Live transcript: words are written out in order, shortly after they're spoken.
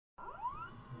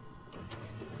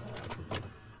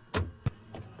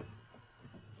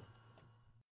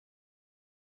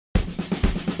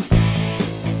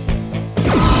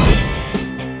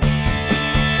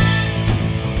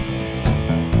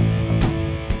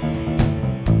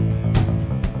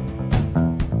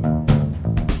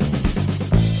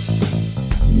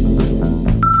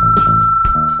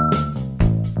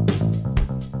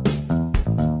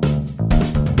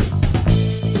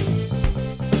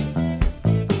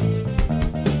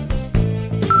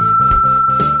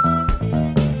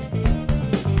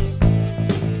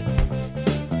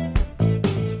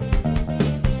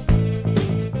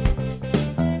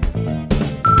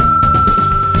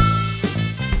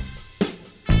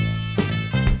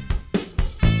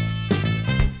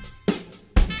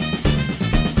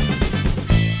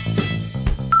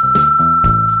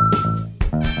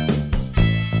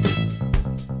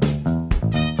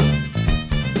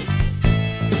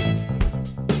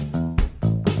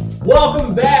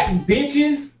Welcome back,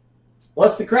 bitches!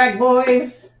 What's the crack,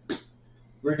 boys?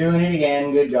 We're doing it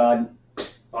again, good God.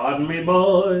 Pardon me,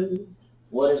 boys.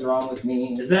 What is wrong with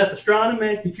me? Is that the straw to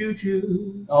make the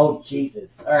choo-choo? Oh,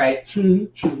 Jesus. Alright.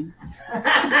 Choo-choo.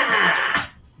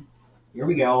 Here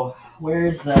we go.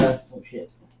 Where's the... Oh,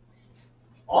 shit.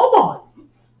 Oh,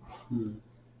 boy!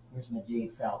 Where's my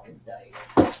Jade Falcon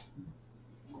dice?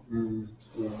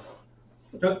 Yeah.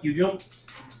 Tuck, you jump?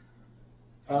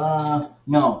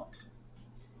 No.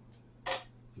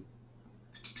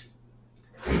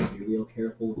 Be real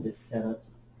careful with this setup.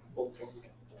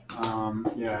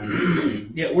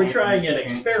 Yeah, we're trying an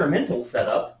experimental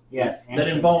setup. Yes. That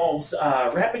involves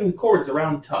wrapping the cords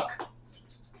around Tuck.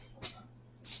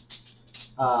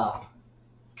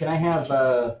 Can I have,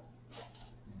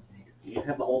 You can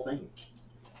have the whole thing.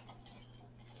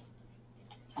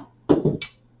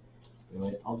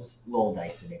 I'll just roll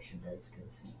dice, addiction dice,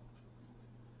 because...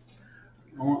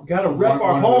 Gotta rep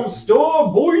our home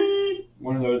store, boy!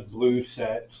 One of those blue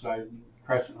sets, like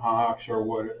Crescent Hawks or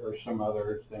what, or some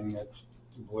other thing that's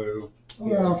blue.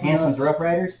 Well, Hanson's Rough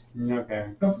Riders? Okay.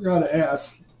 I forgot to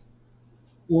ask.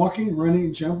 Walking,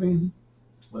 running, jumping.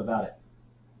 What about it?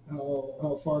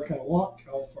 How far can I walk?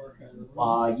 How far can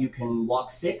I run? You can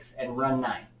walk 6 and run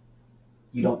 9.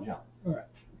 You don't jump. All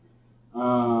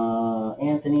right.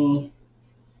 Anthony.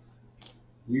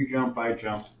 You jump, I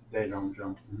jump. They don't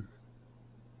jump.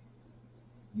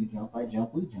 You jump, I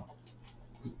jump, we jump.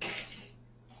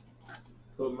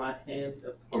 Put my hand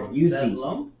up on Use that these.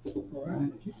 lump. All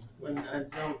right. When I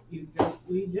jump, you jump,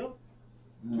 we jump.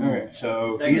 All right,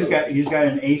 so That he's goes. got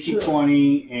an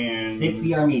AC-20 and 6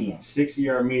 ER mediums. 6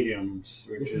 ER mediums.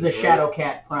 Which This is a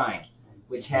Shadowcat Prime,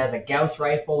 which has a Gauss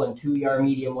rifle and 2 ER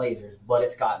medium lasers, but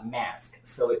it's got mask,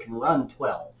 so it can run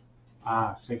 12.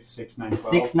 6, 9, 12.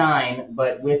 6, 9,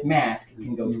 but with mask, it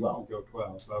can go 12. Go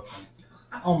 12. Okay.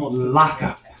 I almost Lock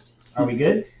up. Are we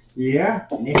good? Yeah.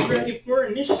 Initiative. ready for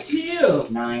initiative.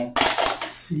 9.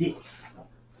 6.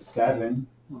 7.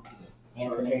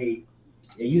 Anthony. 8.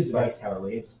 Yeah, use the dice tower,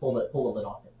 will you? Just pull the lid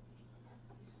off it.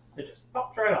 It just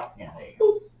pops right off. Yeah, there you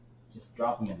go. Just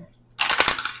drop them in there.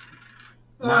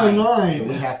 Oh, 9. So 9.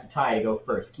 we have to tie to go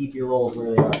first. Keep your rolls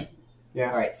where they are.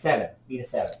 Yeah. All right, 7. Beat a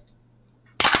 7.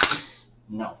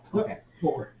 No. Okay.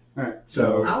 4. All right.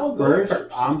 So I'll go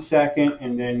first, I'm second,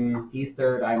 and then He's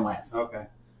third. I'm last. okay.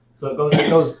 So it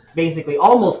goes basically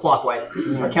almost clockwise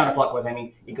or counterclockwise. I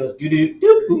mean, it goes doo doo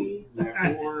doo.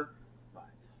 Yeah. 4, 5,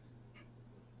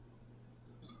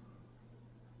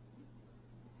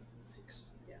 6.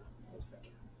 Yeah.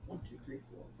 1, 2, 3,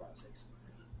 4, 5, 6.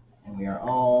 And we are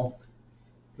all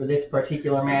for this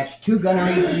particular match 2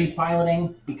 gunnery to be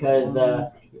piloting because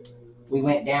we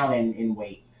went down in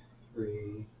weight.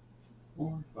 3,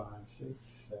 4, 5, 6,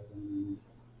 7,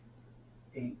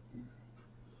 8.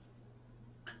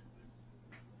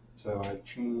 So I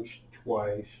changed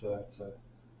twice, so that's a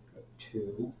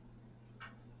 2.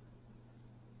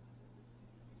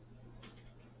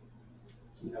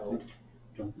 No.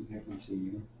 Don't think I can see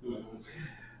you.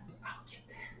 I'll get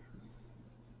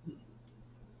there.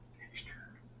 Next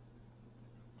turn.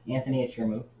 Anthony, it's your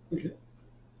move.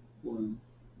 1,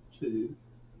 2,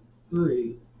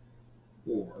 3,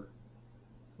 4,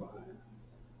 5,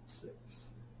 6.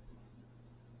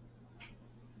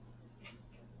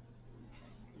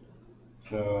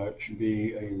 So it should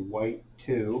be a white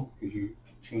 2 because you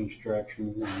changed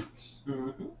direction once.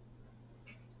 Mm-hmm.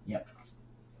 Yep.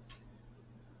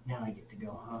 Now I get to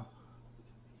go, huh?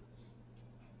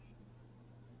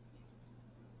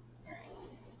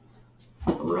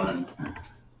 All right. Run.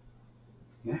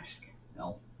 Mask.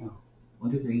 No. No.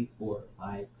 1, 2, 3, 4,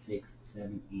 5, 6,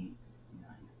 7, 8,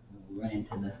 9. We'll run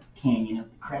into the canyon of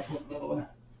the crescent moon.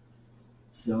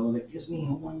 So that gives me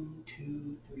 1,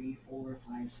 2, 3, 4,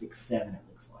 5, 6, 7. It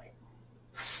looks like.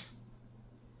 So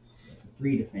it's a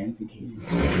 3 defense in case it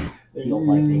feels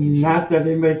like they can shoot. Not that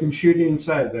anybody can shoot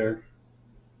inside there.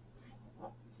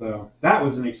 So that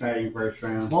was an exciting first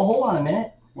round. Well, hold on a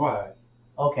minute. Why?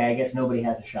 Okay, I guess nobody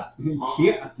has a shot.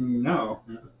 Yeah. No.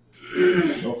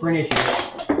 Go for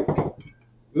initiative.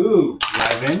 Ooh.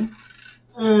 11.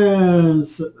 And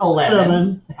 11.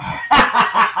 7.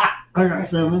 I got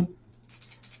 7.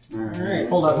 All right.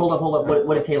 Hold up.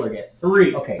 What did Taylor get?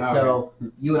 3. Okay, Okay. so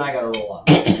you and I got to roll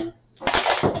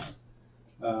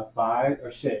up. 5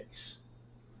 or 6.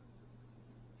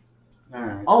 All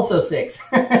right. Also 6.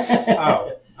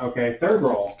 Oh. Okay. Third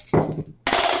roll.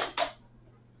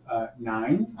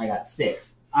 9. I got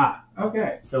 6.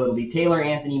 Okay. So it'll be Taylor,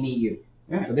 Anthony, me, you.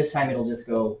 Yeah. So this time it'll just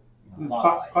go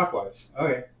clockwise. Clockwise.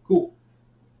 Okay. Cool.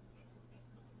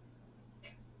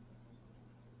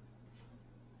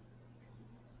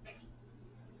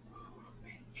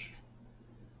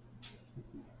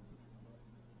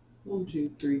 1,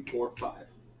 2, 3, 4, 5.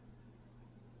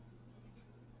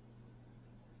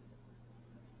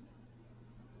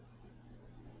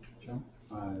 Jump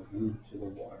 5 into the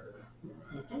water.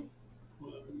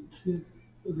 1, 2,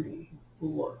 3,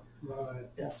 4, 5.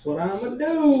 That's what I'm gonna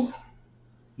do.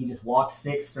 He just walked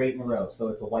 6 straight in a row, so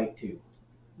it's a white 2.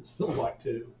 Still like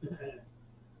 2.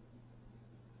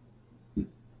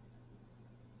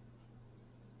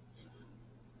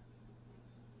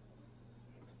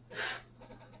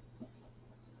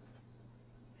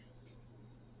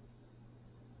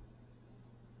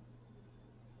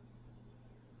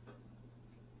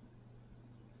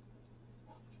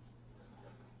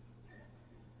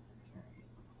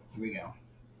 Here we go.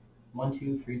 1,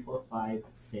 2, 3, 4, 5,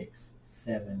 6,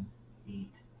 7, 8,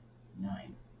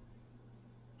 9.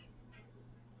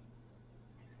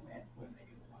 What am I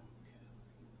doing? 1, 2.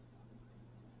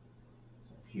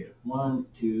 So it's here. 1,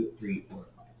 2, 3, 4,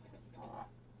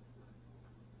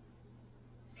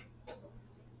 5.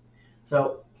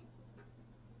 So,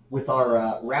 with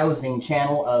our rousing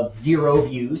channel of 0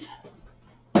 views,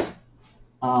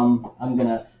 I'm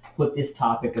gonna put this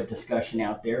topic of discussion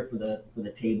out there for the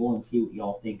table and see what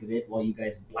y'all think of it while you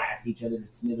guys blast each other to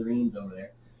smithereens over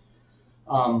there.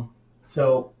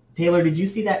 So Taylor, did you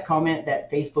see that comment,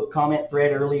 that Facebook comment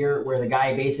thread earlier where the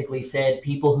guy basically said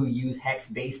people who use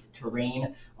hex-based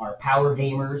terrain are power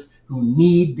gamers who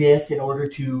need this in order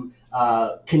to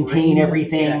contain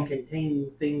everything? Yeah,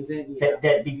 contain things in.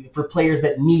 Yeah. For players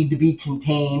that need to be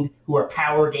contained, who are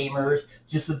power gamers,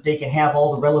 just so that they can have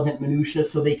all the relevant minutia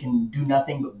so they can do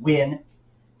nothing but win.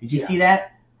 Did you see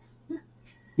that?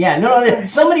 Yeah, no,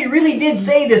 somebody really did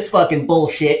say this fucking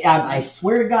bullshit. I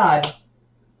swear to God.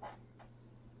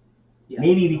 Yeah.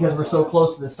 Maybe because we're so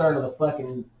close to the start of the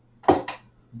fucking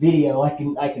video, I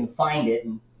can find it.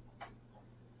 And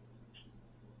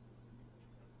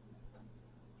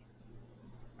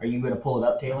are you going to pull it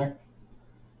up, Taylor?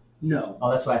 No.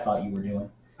 Oh, that's what I thought you were doing.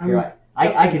 I'm You're right.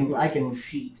 I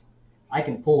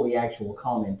can pull the actual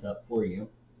comment up for you.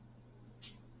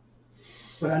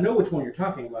 But I know which one you're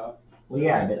talking about. Well,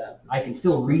 yeah, but I can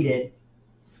still read it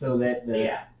so that the...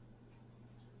 Yeah.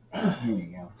 Here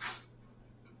you go.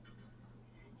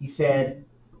 He said,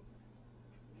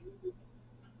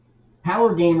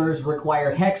 power gamers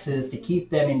require hexes to keep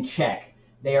them in check.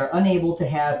 They are unable to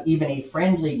have even a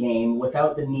friendly game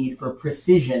without the need for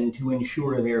precision to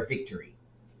ensure their victory.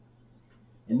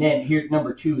 And then here,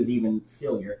 number 2 is even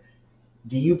sillier.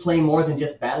 Do you play more than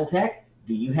just Battletech?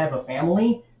 Do you have a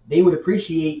family? They would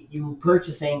appreciate you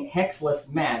purchasing hexless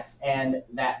mats and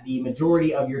that the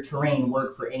majority of your terrain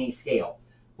work for any scale.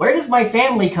 Where does my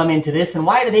family come into this, and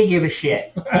why do they give a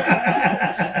shit? Like,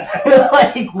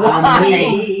 why?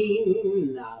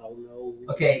 I don't know.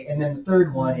 Okay, and then the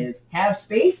third one is, have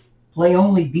space, play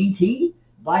only BT,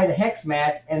 buy the hex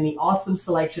mats, and the awesome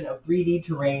selection of 3D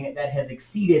terrain that has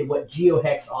exceeded what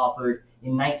GeoHex offered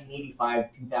in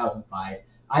 1985-2005.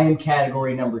 I am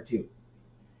category number 2.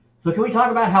 So can we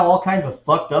talk about how all kinds of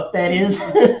fucked up that is?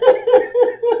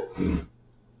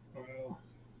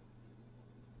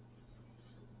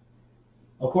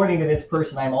 According to this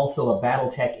person, I'm also a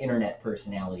Battletech internet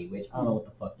personality, which I don't know what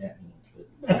the fuck that means.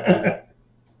 But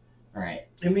all right.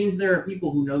 It means there are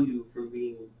people who know you for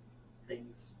being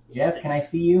things. Jeff, can I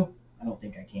see you? I don't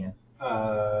think I can.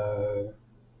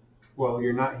 Well,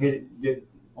 you're not hitting.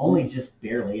 Only just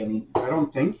barely. I mean, I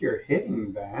don't think you're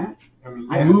hitting that. I mean,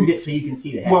 I moved it so you can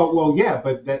see the hex. Well, yeah,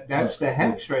 but that's the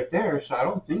hex right there. So I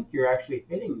don't think you're actually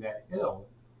hitting that hill.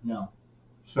 No.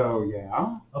 So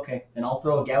yeah. Okay, then I'll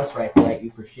throw a Gauss rifle at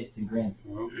you for shits and grins.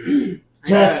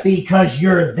 Just because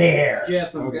you're there.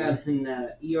 Jeff, I've got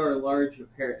an ER large and a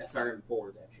pair of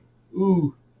SRM4s actually.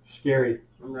 Ooh, scary.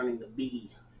 I'm running the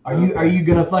B. Are you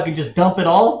gonna fucking just dump it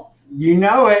all? You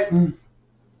know it.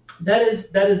 That is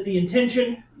the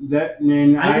intention. I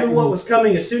knew what was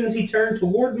coming as soon as he turned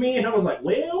toward me, and I was like,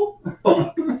 well,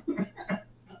 fuck.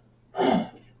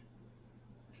 All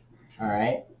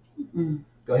right.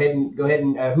 Go ahead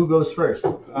and who goes first?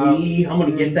 Me. I'm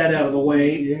gonna get that out of the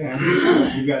way. Yeah.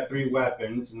 You got 3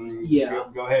 weapons, and yeah.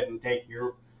 Go ahead and take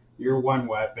your 1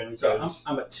 weapon. So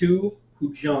I'm a 2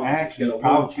 who jumps. Actually,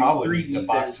 probably 3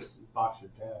 defense. Box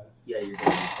of death. Yeah, you're gonna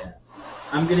need that.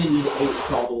 I'm gonna need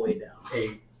 8s all the way down.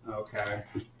 8. Okay.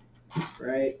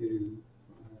 Right. 2,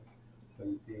 5,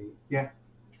 7, 8. Yeah.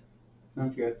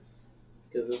 Sounds good.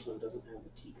 Because this one doesn't have the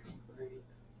T code, right?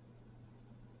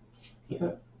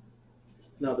 Yeah.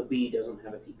 No, the B doesn't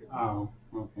have a T code. Oh,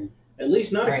 okay. At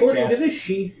least not All right, according Jeff. to this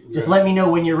sheet. Just let me know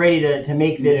when you're ready to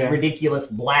make this ridiculous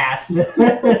blast.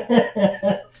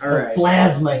 All right.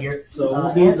 Plasma here. So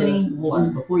Anthony, hold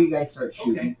on, before you guys start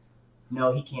shooting. Okay.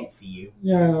 No, he can't see you.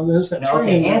 Yeah, there's that No,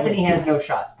 train. okay, Anthony has no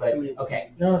shots, but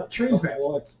okay. No, that train's Okay.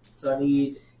 not like. So I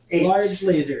need 8. large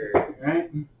laser. Right?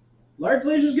 Large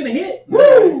laser's gonna hit.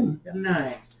 Woo! Got a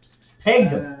 9. Pegged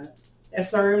him.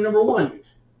 SRM number 1.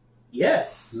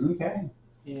 Yes. Okay.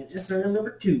 And SRM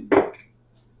number 2.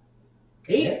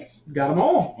 8. Got them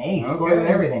all. Hey, he Okay. scored with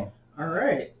everything. All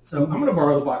right. So I'm gonna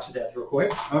borrow the box of death real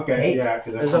quick. Okay, Hey. yeah,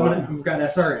 because Because that's I've got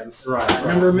SRMs. Right.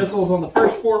 Number of missiles on the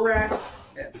first 4 rack.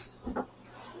 That's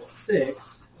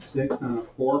 6. 6 on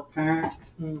a 4-pack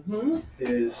Mm-hmm.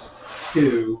 is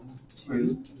 2.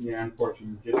 Yeah,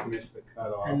 unfortunately, you just missed the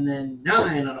cutoff. And then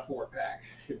 9 on a 4-pack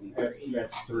should be 3.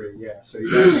 That's 3, yeah. So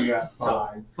you got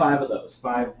 5. 5 of those.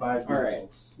 5 All right.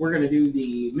 missiles. We're gonna do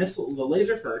the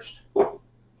laser first.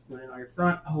 Put it on your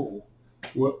front. Oh,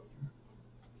 What?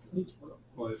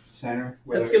 What, center?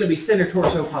 that's gonna be center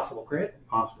torso possible crit.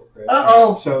 Possible crit.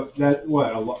 Uh-oh. So that,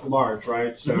 what, large,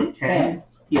 right? So Mhm. 10?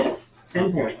 Yes, 10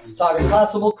 Okay. points. Talking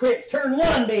possible crits, turn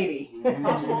 1, baby.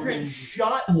 Possible crit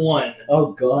shot 1.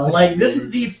 Oh, God. Like this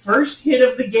is the first hit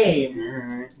of the game.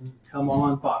 Alright. Come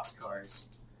on, boxcars.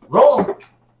 Roll 'em.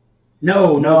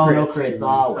 No crits. No crits.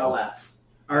 Oh, well. Alas.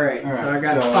 All right, All so right, I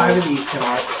got so 5 of these coming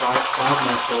out.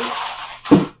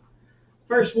 5 missiles.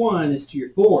 First one is to your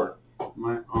 4.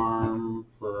 My arm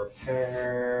for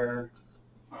repair.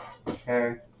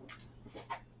 Okay.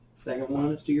 Second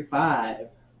one is to your 5.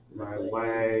 My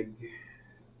leg.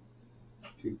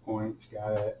 2 points,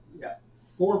 got it.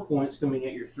 4 points coming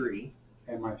at your 3.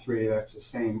 And my 3, that's the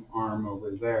same arm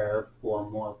over there. 4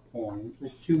 more points.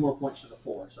 There's 2 more points to the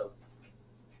 4. So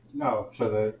No, so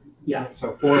the yeah,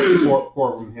 so four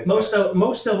of them hit. most of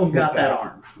them got Hit that that.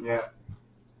 arm. Yeah,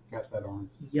 got that arm.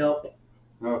 Yep.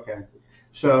 Okay,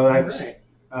 so that's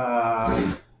All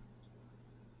right.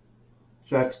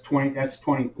 So that's 20. That's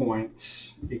 20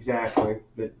 points exactly.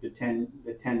 The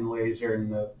 10 laser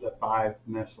and the 5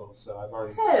 missiles. So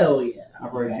I've Hell yeah.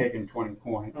 already Okay. taken 20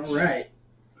 points. All right.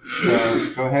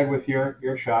 So go ahead with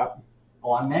your shot.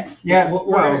 Oh, I'm next? Yeah,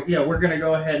 We're gonna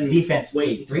go ahead and Defense,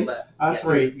 wait please. until 3? that.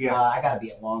 3. Yeah. I got to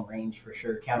be at long range for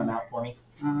sure. Count them out for me.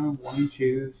 1,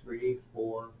 2, 3,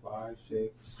 4, 5,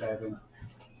 6, 7,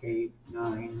 8,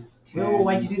 9, 10. Well,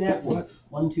 why'd you do that for?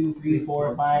 1, 2, 3,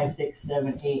 4, 5, 6,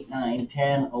 7, 8, 9,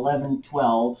 10, 11,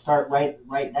 12. Start right.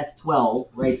 That's 12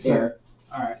 right there.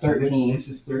 All right. 13. This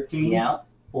is 13. Yeah.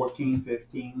 14,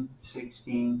 15,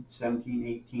 16, 17,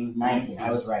 18, 19.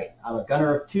 I was right. I'm a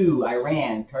gunner of 2. I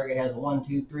ran. Target has 1,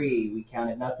 2, 3. We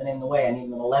counted nothing in the way. I need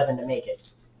an 11 to make it.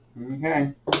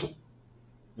 Okay.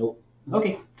 Nope.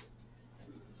 Okay.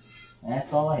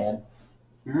 That's all I had.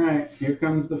 All right. Here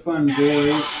comes the fun,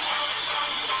 boys.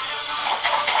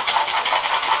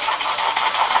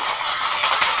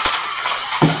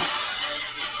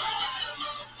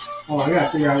 Oh, I gotta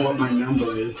figure out what my number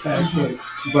is.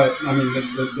 But I mean,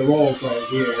 the roll's right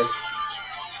here.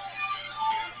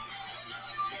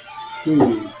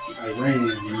 2. I ran.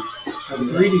 Have a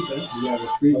 3 defense. Yeah, the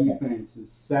 3 defense is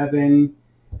 7,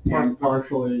 and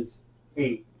partial is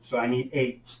 8. So I need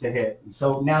 8s to hit.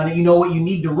 So now that you know what you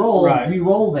need to roll, Right.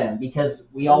 re-roll them, because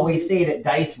we always say that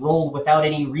dice rolled without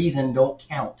any reason don't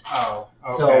count. Oh,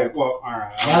 okay. So- well, all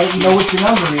right. Now that you know what your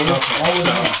number is, Okay, roll it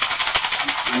so- again.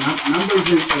 My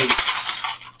number's in 8.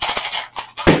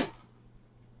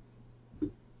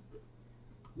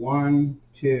 1,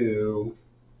 2,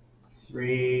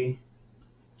 3,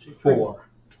 4.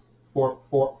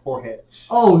 4 hits.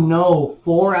 Oh no,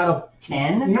 4 out of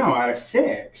 10? No, out of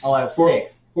 6. Oh, out of 4,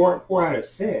 6. 4 out of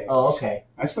 6. Oh, okay.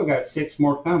 I still got 6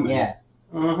 more coming. Yeah.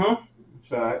 Uh-huh.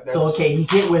 So that's So, okay, he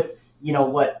hit with,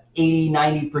 80,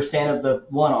 90% of the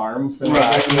one arm, so Right.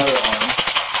 that's the other arm.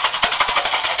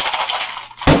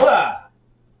 Ah!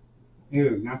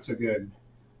 Ew, not so good.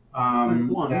 There's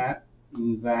one. That,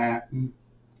 and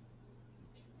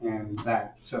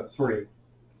that. So 3.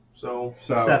 So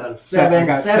So 7. 7, I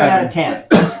got 7 out of 10.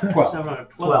 12. 7 out of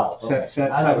 12. 12. Okay. I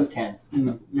thought it was 10.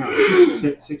 No,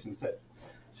 6 and 6.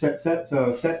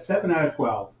 So 7 out of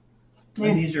 12.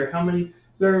 And these are how many?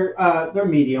 They're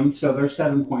medium, so they're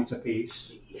 7 points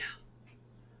apiece. Yeah.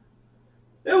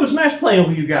 It was nice playing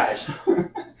with you guys.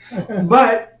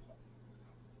 But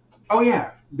oh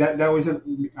yeah, that was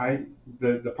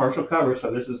the partial cover. So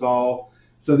this is all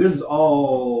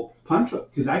punch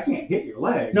because I can't hit your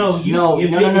leg. No, No. That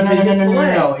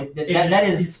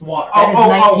is It's water. that is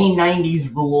Oh.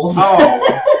 1990s rules.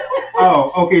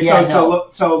 Oh, okay. Yeah,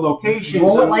 So locations.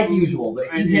 Roll it like usual, but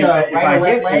if And you hit a if right I or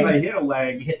left hit a leg,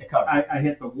 leg, you hit the cover. I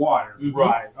hit the water. Mhm.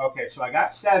 Right. Okay. So I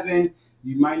got 7.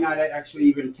 You might not actually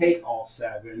even take all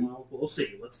 7. Well, we'll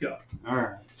see. Let's go. All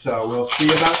right. So we'll see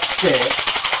about 6.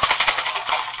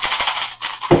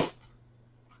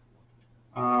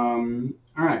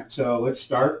 All right, so let's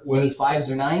start Any with 5s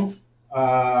or 9s?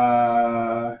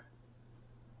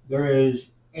 there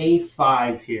is a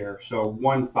 5 here, so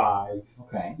 1 5.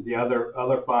 Okay. The other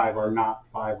 5 are not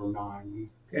 5 or 9.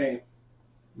 Okay.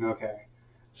 Okay.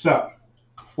 So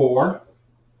 4.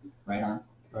 Right arm.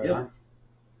 Right Yep. arm.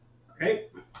 Okay.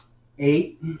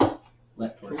 8.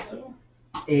 Left torso.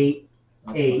 8.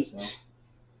 Left 8.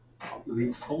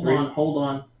 torso. Hold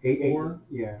on. 8. 4.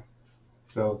 Yeah.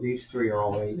 So these 3 are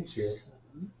all 8s here.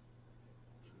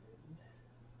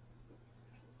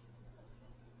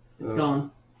 It's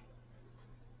gone.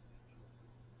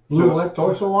 Blew So- left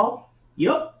torso off?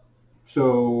 Yep.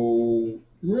 So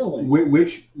Really?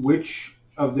 which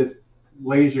of the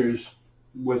lasers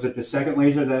was it? The second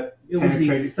laser that It was the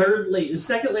penetrated third laser. The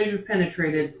second laser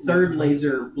penetrated. Third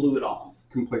laser blew it off.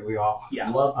 completely off? Yeah.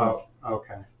 Love it. Oh,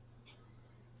 okay.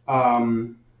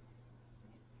 And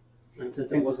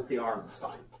since it wasn't the arm, it's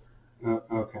fine.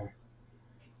 Okay.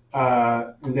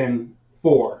 And then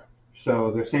 4.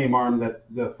 So the same arm that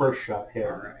the first shot hit.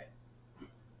 All right.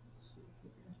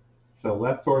 So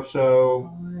left torso.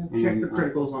 Check the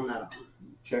criticals on that arm.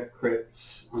 Check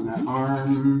crits on that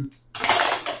arm.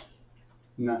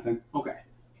 Nothing. Okay.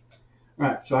 All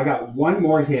right. So I got one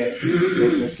more hit.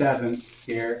 The 7th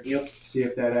here. Yep. See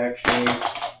if that actually.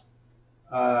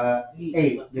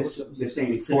 8. Left This torso. the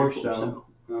same Center torso.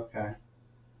 Okay.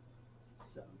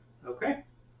 So, okay.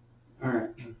 All right.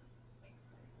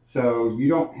 So you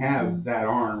don't have that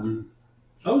arm.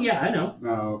 Oh yeah, I know.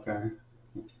 Oh, okay.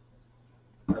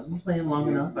 I've been playing long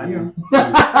enough. I know.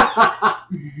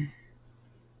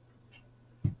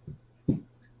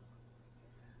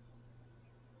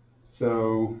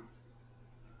 So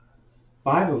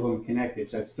 5 of them connected,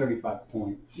 so it's 35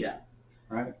 points. Yeah.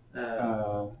 Right?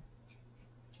 Uh,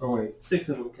 Oh, wait. 6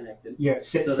 of them connected. Yeah,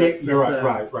 6. So You're that's,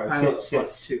 right. Pilot 6.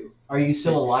 plus 2. Are you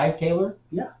still alive, Taylor?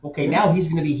 Yeah. Okay, now he's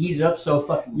going to be heated up so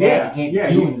fucking bad he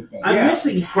can't do anything. I'm Yeah.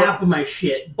 missing half of my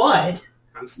shit, but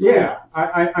I'm still. Yeah,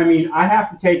 I mean, I have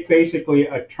to take basically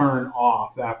a turn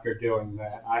off after doing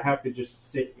that. I have to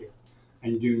just sit here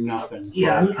and do nothing. for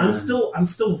Yeah, a I'm turn.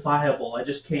 still viable. I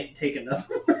just can't take another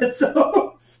one of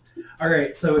those. All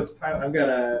right, so I've got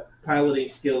a piloting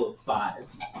skill of 5.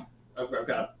 I've got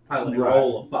a piloting Right.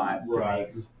 roll of 5.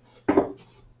 Right.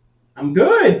 I'm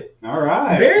good. All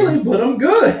right. Barely, but I'm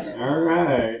good. All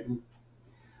right.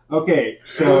 Okay,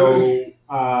 so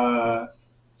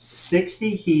 60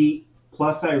 heat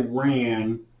plus I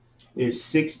ran is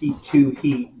 62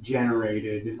 heat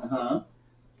generated. Uh-huh.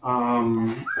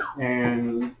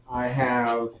 And I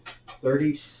have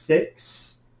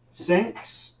 36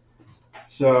 sinks,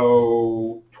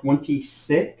 so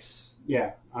 26.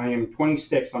 Yeah, I am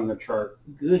 26 on the chart.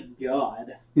 Good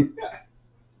God.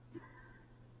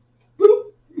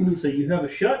 So you have a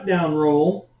shutdown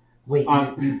roll. Wait,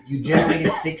 you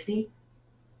generated 60?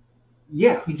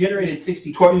 Yeah. You generated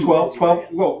 62. 12,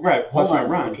 well, right, plus my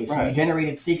run. Okay, so right. you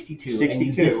generated 62, and 62.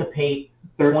 you dissipate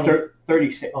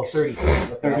 36. Oh, 36.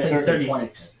 Okay, I thought you said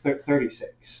 26.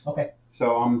 36. Okay.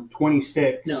 So I'm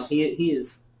 26. No, he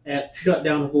is at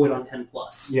shutdown void on 10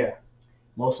 plus. Yeah.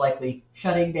 Most likely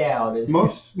shutting down.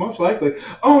 Most likely.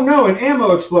 Oh no, an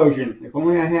ammo explosion. If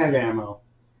only I had ammo.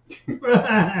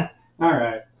 All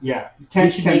right. Yeah. You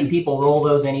should make people roll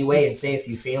those anyway and say if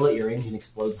you fail it, your engine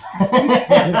explodes.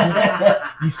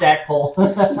 You stack full.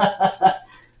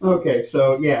 Okay,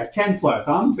 so yeah, 10 plus.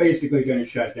 I'm basically going to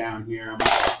shut down here. I'm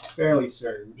fairly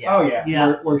certain. Yeah. Oh yeah,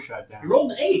 Yeah. We're shut down. You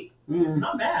rolled an 8. Mm.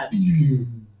 Not bad.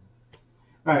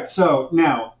 All right, so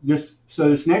now this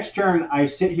next turn I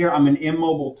sit here. I'm an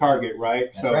immobile target,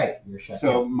 right? That's right. You're shut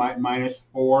So down. my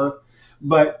 -4,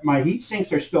 but my heat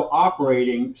sinks are still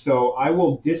operating, so I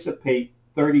will dissipate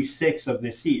 36 of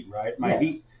this heat, right? My Yes.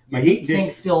 heat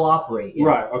Sinks still operate. Yes.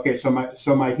 Right. Okay.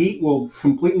 So my heat will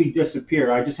completely disappear.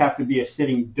 I just have to be a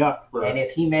sitting duck for. And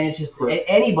if he manages, For-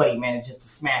 anybody manages to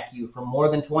smack you for more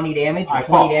than 20 damage, or I 20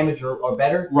 fall. damage or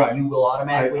better, Right. you will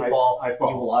automatically I fall.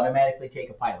 fall. You will automatically take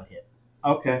a pilot hit.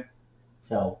 Okay.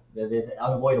 So it's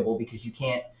unavoidable because you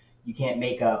can't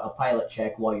make a pilot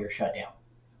check while you're shut down.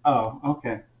 Oh.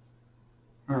 Okay.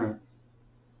 All right.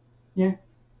 Yeah.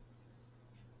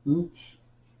 Oops.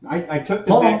 I took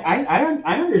the Hold back.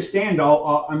 I understand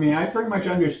all. I mean, I pretty much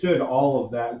understood all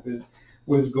of that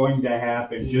was going to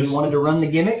happen. You wanted to run the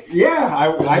gimmick?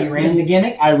 Yeah. So you ran the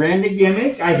gimmick? I ran the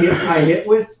gimmick. I hit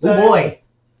with. Oh boy,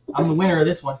 I'm the winner of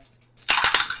this one.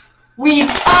 We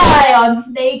tie on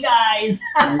Snake Eyes.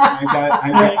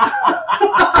 I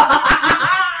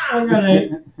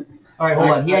All right, hold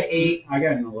on. He had 8. I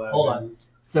got an 11. Hold on.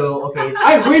 So okay,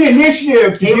 I win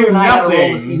initiative to Taylor do and I gotta roll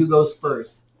to see nothing. who goes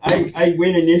first. I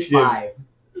win initiative. 5.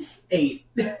 8.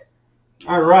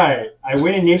 All right. I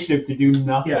win initiative to do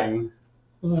nothing.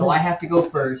 So I have to go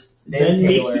first, then Then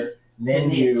me. Taylor, then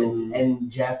Then you, and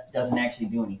Jeff doesn't actually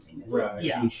do anything. Right.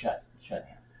 Yeah. He's shut down.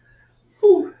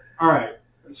 All right.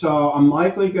 So I'm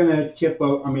likely going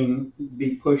to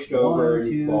be pushed over 1, and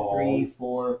 2, fall. 3,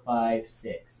 4, 5,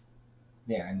 6.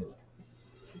 There, I moved.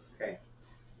 Okay.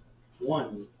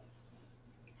 1,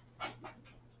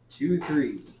 2,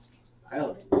 3.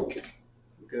 Piloting.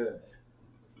 Good.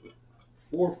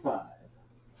 4, 5,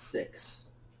 6.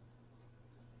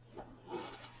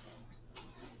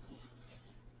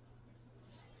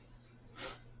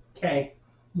 Okay.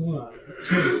 1,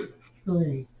 2,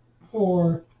 3,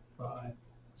 4, 5,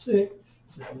 6,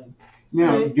 7.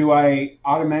 Now, Okay. do I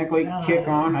automatically kick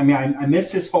on? I mean, I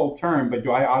missed this whole turn, but do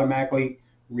I automatically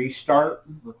restart?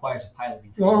 Requires a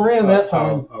piloting Well, skill. I ran that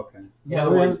time. Oh, okay. In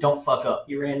other words, don't fuck up.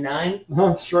 You ran 9?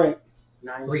 Straight.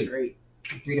 9 3. straight.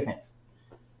 3 defense.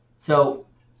 So,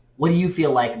 what do you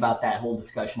feel like about that whole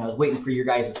discussion? I was waiting for your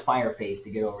guys' fire phase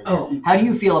to get over there. Oh. How do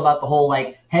you feel about the whole,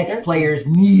 like, Hex players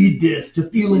need this to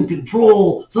feel in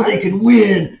control so they can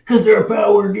win because they're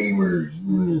power gamers?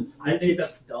 I think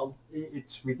that's dumb.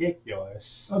 It's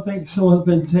ridiculous. I think someone's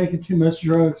been taking too much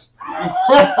drugs.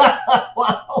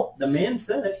 Wow. The man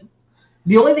said it.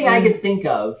 The only thing I could think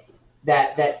of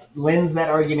that lends that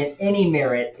argument any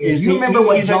merit is you remember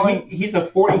what John... He's a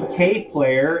 40K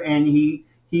player, and he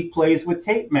plays with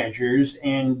tape measures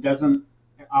and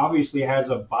obviously has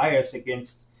a bias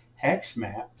against hex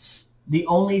maps. The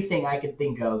only thing I could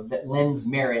think of that lends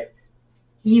merit,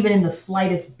 even in the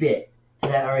slightest bit, to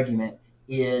that argument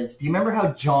is, do you remember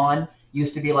how John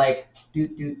used to be like,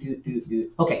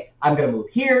 okay, I'm going to move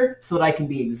here so that I can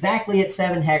be exactly at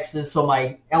 7 hexes so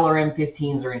my LRM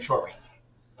 15s are in short range.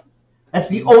 That's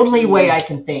the only way I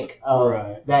can think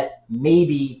of that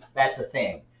maybe that's a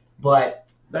thing. But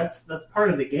That's part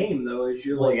of the game, though, is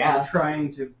you're you're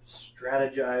trying to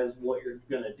strategize what you're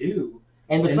going to do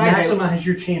and and maximize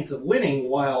your chance of winning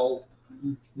while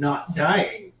not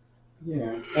dying.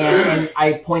 Yeah. And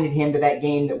I pointed him to that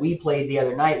game that we played the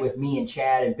other night with me and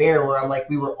Chad and Bear, where I'm like,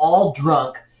 we were all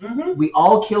drunk. Mm-hmm. We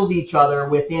all killed each other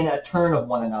within a turn of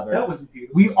one another. That was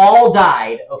beautiful. We all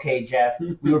died. Okay, Jeff.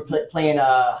 We were playing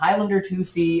a Highlander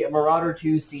 2C, a Marauder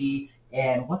 2C,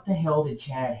 and what the hell did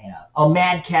Chad have? A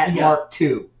Mad Cat Mark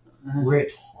II.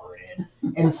 Retarded.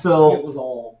 And so... It was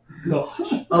all...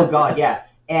 Gosh. Oh, God, yeah.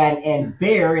 And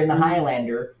Bear in the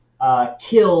Highlander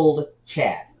killed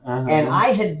Chad. And I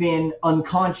had been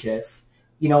unconscious,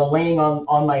 laying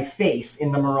on my face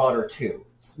in the Marauder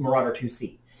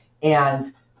 2C.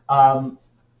 And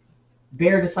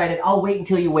Bear decided, I'll wait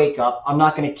until you wake up. I'm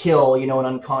not going to kill, an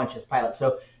unconscious pilot.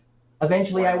 So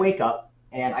eventually I wake up,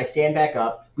 and I stand back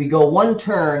up. We go one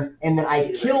turn, and then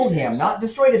I killed him. Not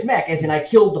destroyed his mech, as in I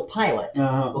killed the pilot,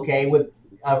 okay, with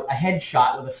a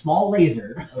headshot with a small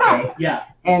laser, okay? Yeah.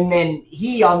 And then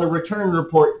he, on the return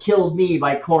report, killed me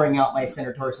by coring out my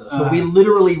center torso. So we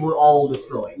literally were all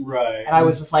destroyed. Right. And I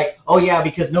was just like, oh yeah,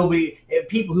 because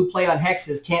people who play on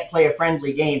hexes can't play a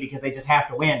friendly game because they just have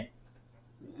to win.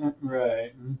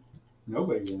 Right.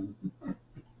 Nobody won. All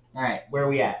right, where are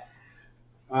we at?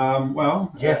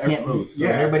 Well, Jeff can't move. So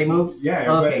yeah. everybody move?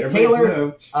 Yeah. Okay,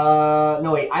 Taylor.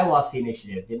 No, wait, I lost the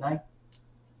initiative, didn't I?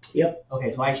 Yep.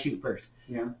 Okay, so I shoot first.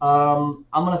 Yeah. I'm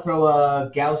gonna throw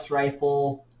a Gauss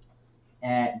rifle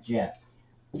at Jeff.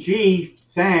 Gee,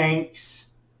 thanks.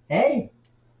 Hey,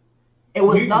 it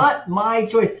was not my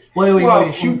choice. What are we going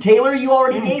to shoot Taylor? You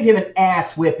already gave him an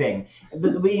ass whipping.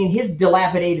 In his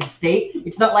dilapidated state,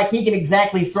 it's not like he can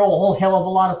exactly throw a whole hell of a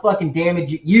lot of fucking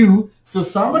damage at you. So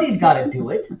somebody's got to do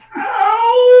it.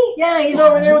 Ow! Yeah, he's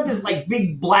over there with this like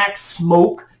big black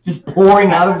smoke just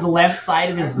pouring out of the left side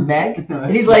of his mech,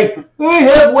 and he's like, "We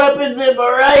have weapons in my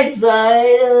right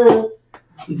side."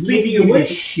 Speaking of which,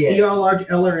 he got a large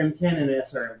LRM-10 and an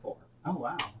SRM-4. Oh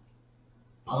wow.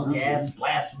 Punk ass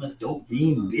blasphemous dope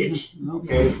fiend bitch.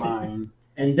 Okay, fine.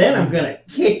 And then I'm gonna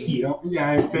kick you. Yeah,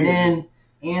 I And then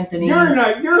Anthony.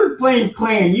 You're playing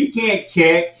clan. You can't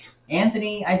kick.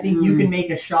 Anthony, I think you can make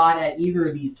a shot at either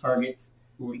of these targets.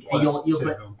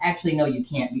 Actually, no, you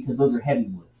can't because those are heavy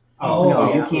woods. Oh,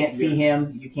 no, you can't see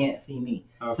him. You can't see me.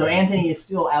 Okay. So Anthony is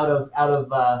still out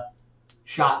of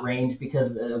shot range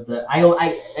because of the.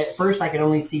 I at first I could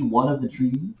only see one of the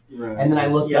trees, and then I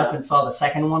looked up and saw the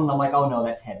second one, and I'm like, oh no,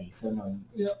 that's heavy. So no,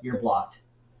 you're blocked.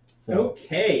 So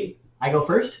okay, I go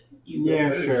first.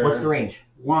 Sure. What's the range?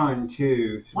 1, 2,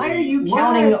 3. Why are you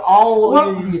counting all?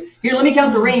 Here, let me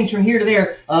count the range from here to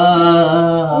there.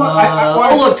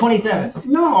 Oh, look, 27.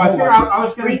 No, I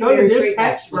was going to go to this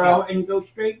hex row and go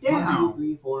straight down. 1, 2,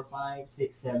 3, 4, 5,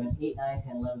 6, 7, 8, 9,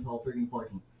 10, 11, 12, 13,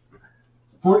 14.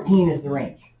 14 is the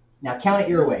range. Now count it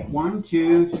your way. 1,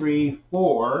 2, 3,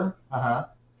 4, Uh-huh.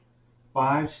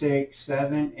 5, 6,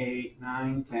 7, 8,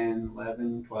 9, 10,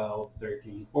 11, 12,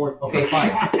 13, 14. Okay, fine.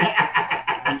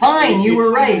 Fine, you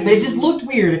were right, but it just looked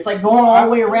weird. It's like going all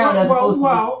the way around as opposed to...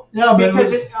 Well, No, but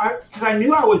because I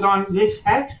knew I was on this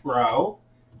hex row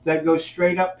that goes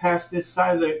straight up past this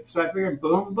side of the... So I figured,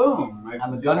 boom, boom.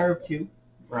 I'm a gunner of 2.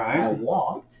 I Right.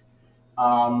 walked.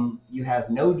 You have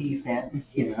no defense.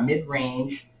 It's Yeah.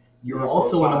 mid-range. You're Yeah,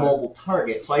 also an 4, 5. immobile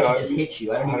target, so I should just hit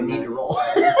you. I don't even need to roll.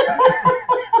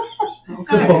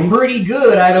 Okay. Pretty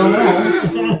good, I don't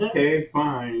know. Okay,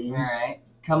 fine. All right.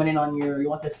 Coming in on your... You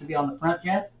want this to be on the front,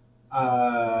 Jeff?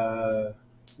 Yeah,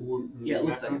 it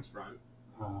looks like it's front.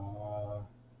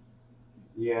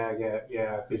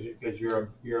 Yeah, because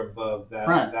you're above that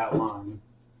Front. that line.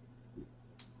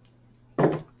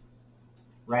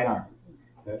 Right arm.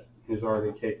 That has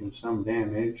already taken some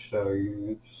damage, so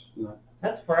it's not.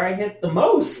 That's where I hit the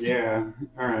most. Yeah.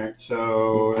 All right.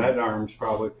 So that arm's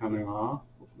probably coming off.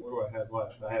 What do I have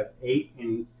left? I have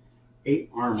 8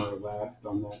 armor left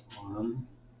on that arm.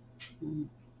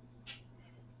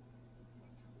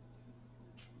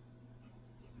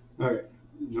 Okay.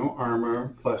 No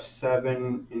armor plus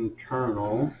 7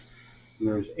 internal. And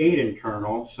there's 8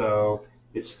 internal, so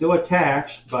it's still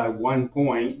attacked by 1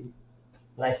 point.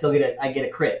 But I still get I get a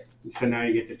crit. So now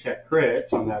you get to check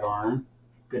crits on that arm.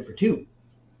 Good for 2.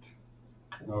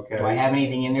 Okay. Do I have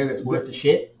anything in there that's worth the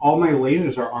shit? All my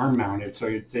lasers are arm mounted, so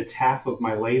it's half of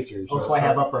my lasers. Oh, so I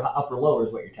have upper lower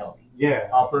is what you're telling me. Yeah.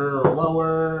 Upper or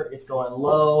lower, it's going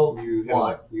low. You hit,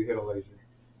 One. you hit a laser.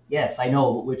 Yes, I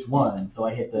know, but which one? So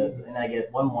I hit the, and I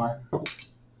get one more.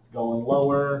 Going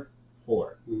lower,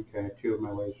 4. Okay, 2 of my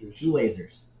lasers. 2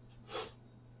 lasers.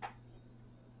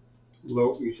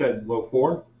 Low. You said low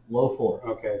 4? Low 4.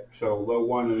 Okay, so low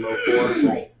 1 and low 4.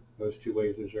 Right. Those 2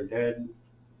 lasers are dead.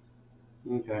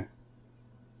 Okay.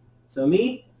 So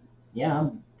me, Yeah,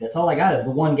 that's all I got is the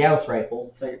 1 Gauss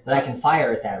rifle that I can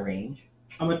fire at that range.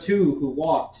 I'm a 2 who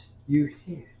walked. You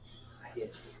hit. I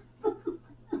hit.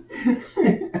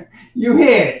 You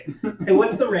hit. Hey,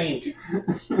 what's the range?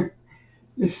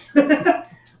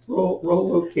 roll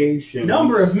location.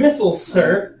 Number of missiles,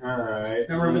 sir. All right.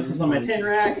 Number of missiles on my 10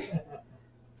 rack.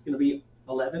 It's going to be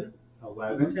 11.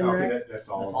 11. 10 Okay, rack. that's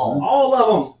all. That's all. All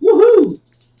of them. Woohoo!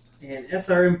 And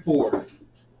SRM 4.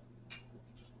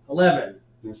 11.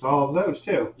 That's all of those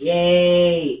too.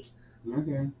 Yay!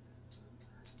 Okay.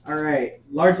 All right.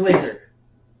 Large laser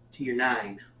to your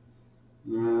 9.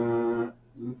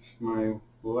 That's my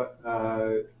what?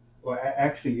 Well,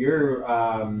 actually, you're.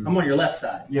 I'm on your left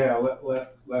side. Yeah, left.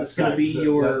 So it's going to be side.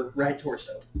 your right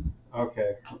torso.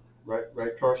 Okay,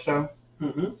 right torso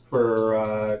Mm-hmm.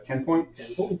 for 10 points.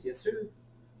 10 points, yes, sir.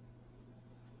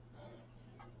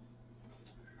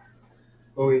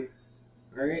 Oh, wait.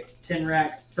 All right. 10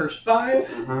 rack, first 5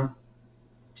 Uh-huh.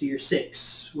 to your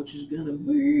 6, which is going to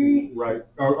be Right.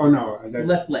 Oh no. That's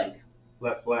left leg.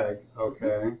 left leg.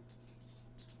 Okay.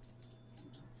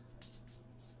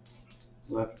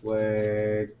 Left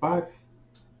leg 5.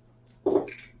 And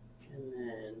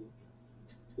then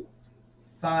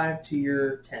 5 to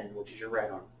your 10, which is your right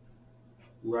arm.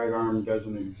 Right arm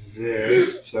doesn't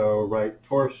exist, so right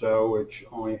torso, which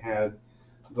only had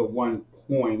the 1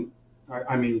 point.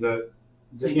 I mean the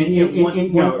So you get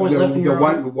one point left in your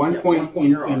arm? one Yeah, point 1 point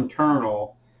in your arm.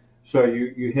 internal. So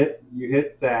you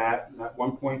hit that. That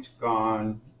 1 point's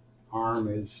gone. Arm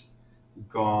is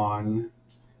gone,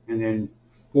 and then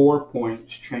 4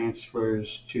 points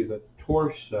transfers to the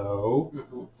torso.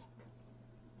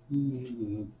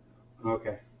 Mm-hmm.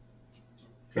 Okay.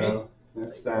 So Okay.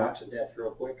 that's That. that. To death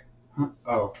real quick.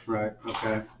 Oh, right.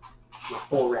 Okay. My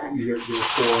 4 rack. Your 4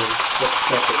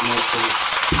 separate Mercers.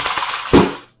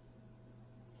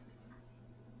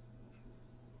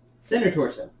 Center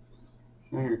torso.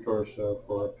 Center torso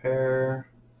for a pair.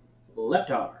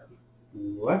 Left arm.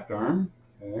 Left arm.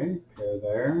 Okay. Pair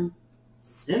there.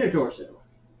 Center torso.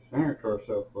 Center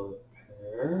torso for a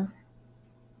pair.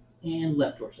 And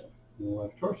left torso.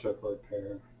 Left torso for a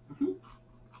pair. Mhm.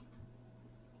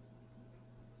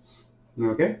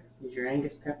 Okay. Is your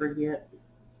Angus peppered yet?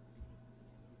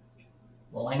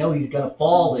 Well, I know he's going to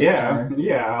fall this turn.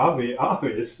 Yeah,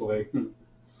 obviously.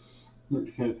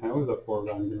 That was a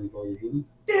foregone conclusion.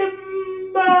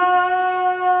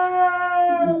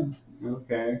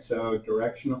 Okay, so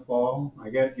direction of fall. I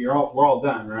guess we're all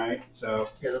done, right? So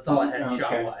Yeah, that's all I had Okay.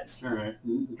 shot-wise. all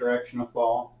right, direction of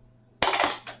fall.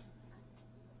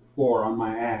 4 on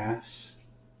my ass.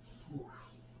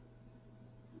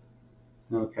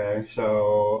 Okay,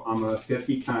 so I'm a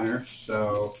 50 tonner,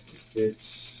 so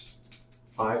it's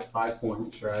five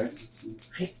points, right?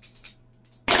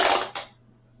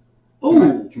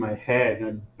 into my head and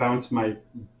I bounced my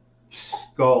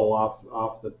skull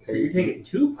off the So pavement. you're taking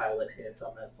 2 pilot hits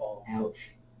on that fall.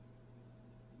 Ouch.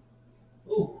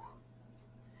 Ooh.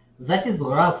 That is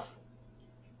rough.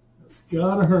 It's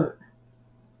gotta hurt.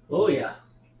 Oh yeah.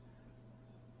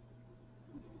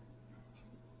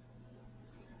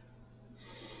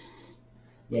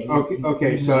 Yeah,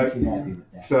 Okay, he's so not too happy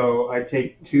with that. So I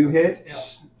take 2 hits.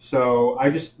 Yeah. So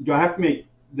do I have to make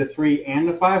the 3 and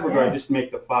the 5, or do I just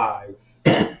make the 5?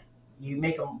 You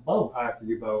make them both. I have to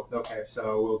do both. Okay,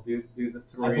 so we'll do the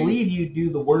 3. I believe you do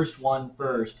the worst one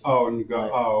first. Oh, and you go.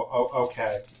 But- Oh,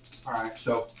 okay. All right.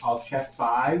 So I'll check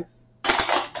 5.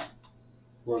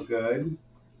 We're good.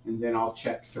 And then I'll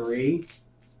check 3.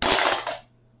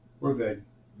 We're good.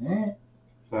 Eh.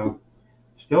 So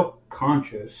still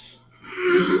conscious.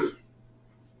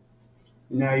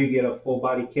 Now you get a full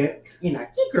body kick. In a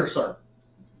kicker, sir.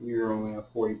 You're only a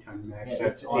 40-ton max. Yeah,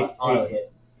 That's it's auto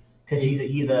hit. Because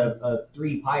he's a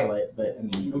 3 pilot, but I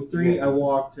mean, I'm 3. I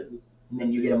walked. and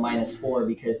then you get a -4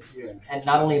 because, Yeah. and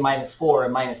not only -4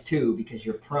 and -2 because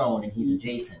you're prone and he's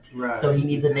adjacent. Right. So he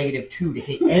needs a -2 to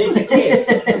hit you. And it's a kick.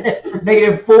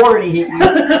 -4 to hit you.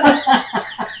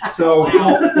 So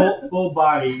Wow. full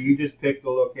body, you just pick the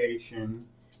location,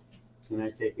 and I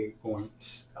take 8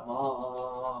 points. Come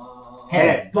on.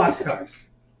 Head. Boxcars.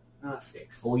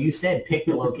 6. Well, you said pick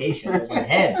the location. It was like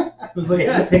head. I was like,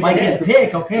 yeah, pick Mike a gets head. to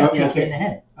pick. Okay, I'll Okay. kick it in the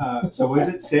head. So is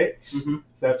it 6? Mhm.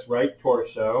 That's right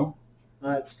torso.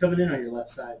 It's coming in on your left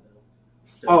side, though.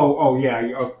 Still. Oh, yeah.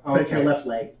 So it's your Okay. left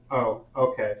leg. Oh,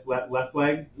 okay. Left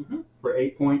leg Mhm. for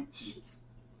 8 points.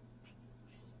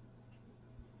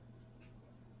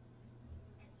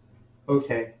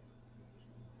 Okay.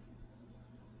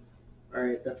 All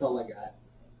right, that's all I got.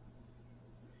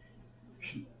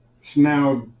 So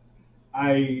now,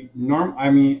 I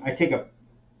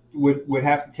would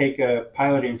have to take a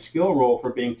piloting skill roll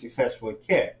for being successfully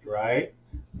kicked, right?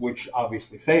 Which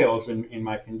obviously fails in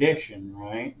my condition,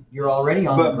 right? You're already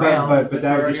on the But ground. that would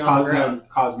Already just on the ground.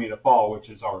 cause me to fall, which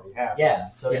has already happened. Yeah,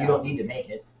 so Yeah. you don't need to make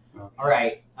it. Okay. All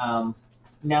right.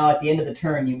 Now at the end of the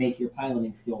turn, you make your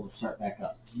piloting skill to start back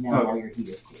up. Now Okay. all your heat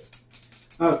is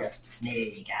clear. Okay.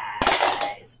 Snake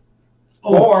eyes.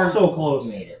 Oh, so You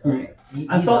close. made it. Okay.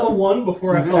 I saw the 1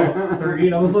 before I saw the 3,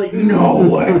 and I was like, no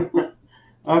way.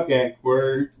 Okay,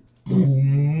 we're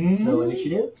So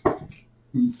initiative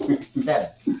 7.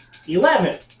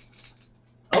 11.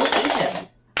 Oh, 7.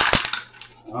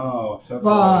 oh so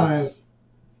 5.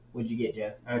 What'd you get,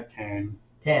 Jeff? a 10.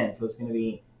 10. So it's going to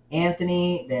be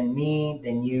Anthony, then me,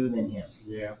 then you, then him.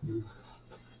 Yeah.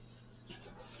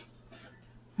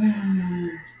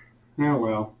 Oh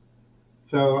well.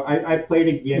 So I played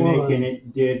a gimmick 1, and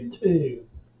it did. 2.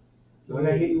 What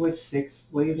did I hit you with? 6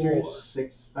 lasers? 4,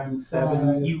 6 times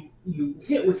 7? You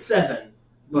hit with 7,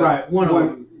 but Right. one of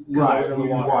them. 'cause I Right. was in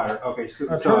the water. Okay. So,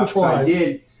 I so, turned so I twice.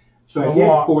 did. So I I did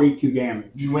walked. 42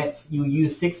 damage. You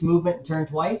use 6 movement and turn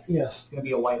twice? Yes. It's going to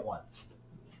be a white one.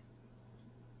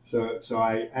 So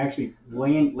I actually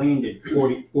landed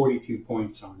 42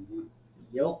 points on you.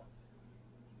 Yep.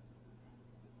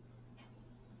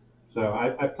 So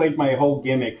I played my whole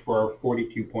gimmick for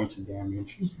 42 points of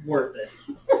damage. Worth it.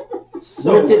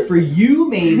 Worth it for you,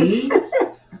 maybe.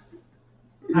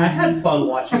 I had fun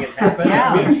watching it happen.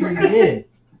 Yeah, I'm sure you did.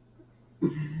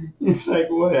 It's like,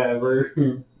 whatever.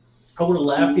 I would have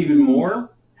laughed even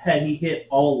more had he hit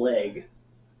all leg.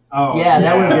 Oh, Yeah,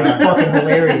 that would have been fucking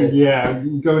hilarious. Yeah,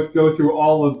 go through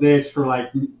all of this for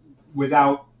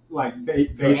without So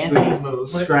basically Anthony's move.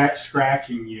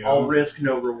 scratching you. All risk,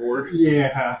 no reward.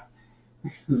 Yeah.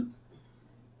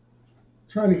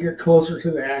 Trying to get closer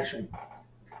to the action.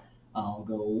 I'll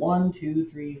go 1, 2,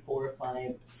 3, 4,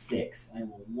 5, 6. I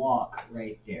will walk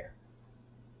right there.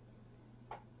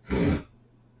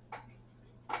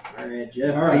 All right,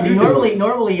 Jeff. All right.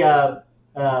 Normally,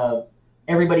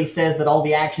 everybody says that all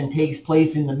the action takes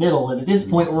place in the middle, and at this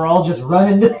point, we're all just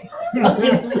running to the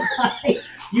fucking side.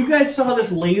 You guys saw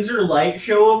this laser light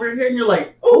show over here, and you're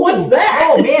like, oh, what's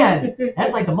that? Oh man,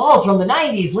 that's like the malls from the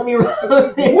 '90s. Let me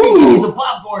use some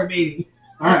popcorn, baby.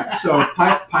 All right. So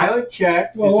pilot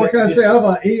check. Well, what can I say? How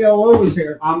about ELOs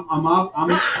here? I'm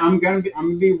gonna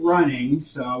be running,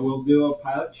 so we'll do a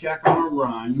pilot check on a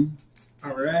run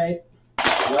All right.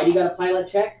 Why do you got a pilot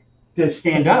check? to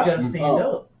stand You up, gotta stand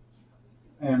Oh. up.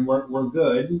 and we're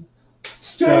good.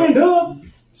 Stand up.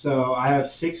 So I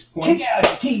have 6 points. Kick out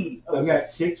your teeth. I've got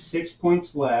six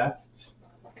points left.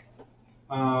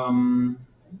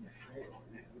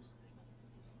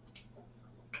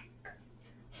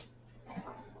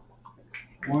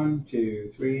 1,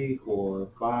 2, 3, 4,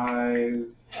 5.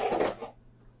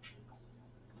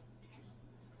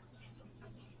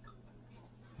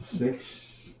 6.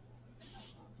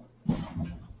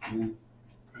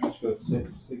 Let's go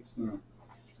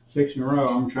 6 in a row.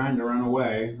 I'm trying to run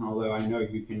away, although I know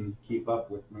you can keep up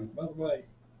with me. By the way,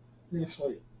 next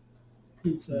week,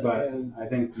 pizza But and I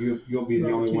think you'll be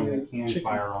the only one that can chicken.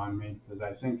 fire on me because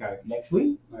I think Next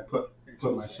week? I put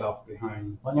myself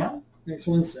behind. What now? next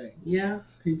Wednesday, Yeah.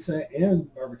 pizza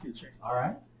and barbecue chicken. All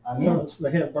right. I'm in. No, so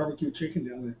they have barbecue chicken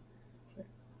down there.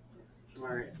 All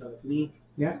right, so it's me.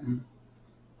 Yeah.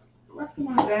 Left them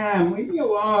on them. Leave me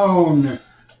alone.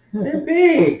 They're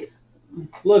big.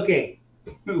 Looking.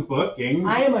 Looking.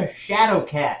 I am a shadow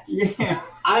cat. Yeah.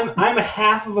 I'm a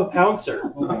half of a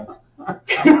pouncer.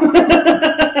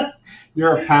 Okay.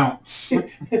 You're a pounce.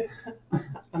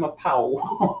 I'm a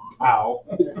pow. Ow.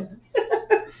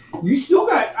 You still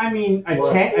got, I mean, a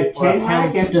 10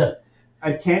 rack and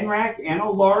a 10 rack and a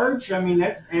large. I mean,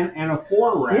 that's and a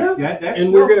 4 rack. Yeah. That's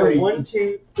And we're still gonna pretty- 1,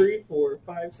 2, 3, 4,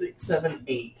 5, 6, 7,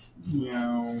 8. You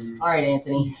know. All right,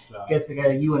 Anthony. So. Guess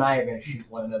you and I are going to shoot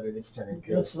one another this turn.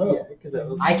 Guess so. Yeah, because that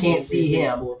was I can't see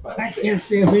him. 4, 5, I 6. can't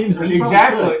see him either. You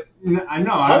probably Exactly. I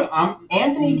know. I'm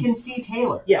Anthony can see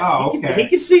Taylor. Yeah. Oh, he can, okay. he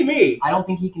can see me. I don't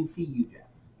think he can see you, Jeff.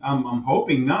 I'm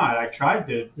hoping not. I tried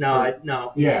to.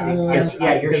 No. Yeah.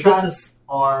 Yeah, your because shots this is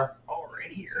are all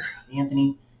right here.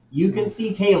 Anthony. You can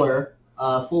see Taylor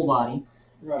full body.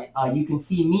 Right. You can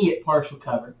see me at partial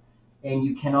cover, and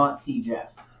you cannot see Jeff.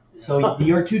 So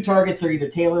your two targets are either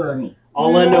Taylor or me.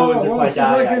 All I know is if I since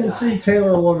die, I I couldn't die. see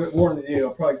Taylor more than you,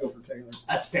 I'll probably go for Taylor.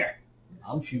 That's fair.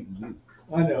 I'm shooting you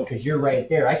I know. because you're right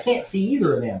there. I can't see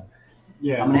either of them.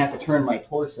 Yeah. I'm gonna have to turn my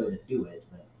torso to do it.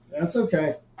 But That's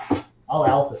okay. I'll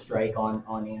alpha strike on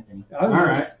Anthony. I was All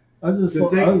just, I just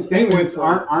The I was thing aiming with for-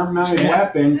 arm-mounted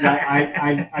weapons,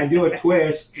 I do a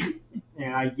twist,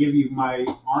 and I give you my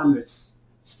arm that's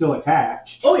still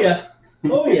attached. Oh yeah.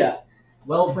 Oh yeah.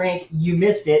 Well, Frank, you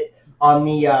missed it on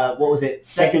the what was it?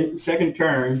 Second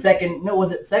turn. Second? No,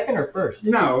 was it second or first?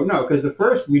 No, because the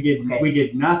first we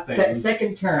did nothing.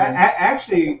 Second turn.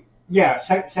 Actually, yeah,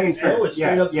 second turn. It was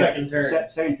straight up second turn.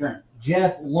 Second turn.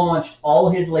 Jeff launched all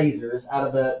his lasers out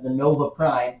of the Nova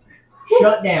Prime,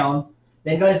 shut down,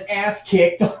 then got his ass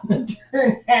kicked on the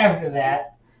turn after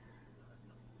that.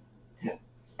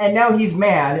 And now he's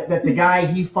mad that the guy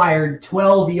he fired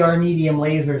 12 ER medium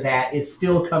lasers at is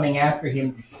still coming after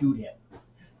him to shoot him.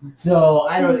 So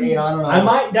I don't know. I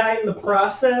might die in the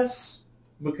process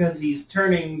because he's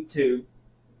turning to.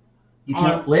 You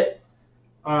can't flip.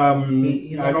 I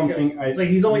don't think I. It's like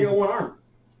he's only got one arm.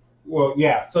 Well,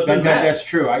 yeah, So it doesn't matter. that's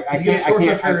true. I He's gonna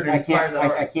torso turn and fire the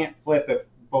arm. I can't flip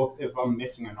if I'm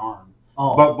missing an arm.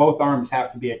 Oh, But both arms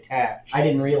have to be attached. I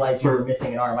didn't realize you were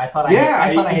missing an arm. I thought I Yeah,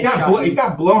 had shot it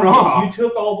got blown off. You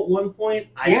took all but 1 point.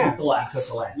 I Yeah. took the last. took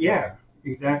the last. Yeah,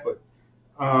 exactly.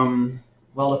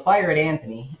 Well, to fire at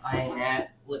Anthony, I'm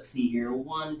at, let's see here,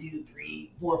 1, 2,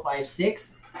 3, 4, 5,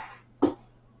 6.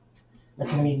 That's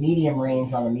going to be medium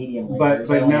range on the medium lasers. But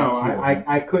only no, have two.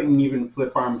 I couldn't even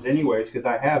flip arms anyways because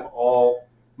I have all,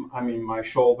 my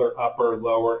shoulder, upper,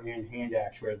 lower, and hand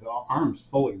actuator. The arm's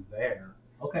fully there.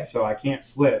 Okay. So I can't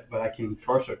flip, but I can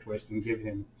torso twist and give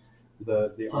him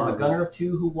the So I'm a arm. gunner of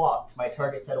 2 who walked. My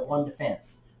target's at a 1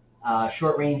 defense.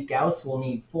 Short range Gauss will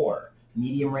need 4.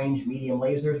 Medium range medium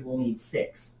lasers will need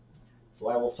 6. So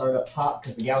I will start up top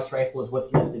because the Gauss rifle is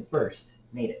what's listed first.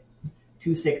 Made it.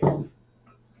 2 6s.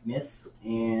 Miss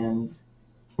and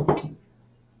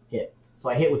hit. So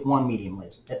I hit with 1 medium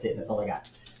laser. That's it. That's all I got.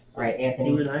 All right,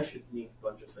 Anthony. Even I should need a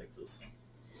bunch of 6s.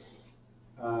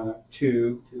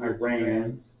 2, I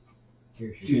ran.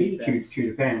 Here's your 2 defense.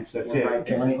 defense, that's Yeah, it. right.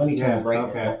 Okay, let me try and break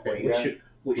this okay. up for you. Yeah.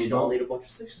 We should all need a bunch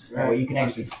of 6s. Well, you can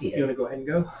actually see You it. want to go ahead and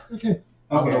go? Okay.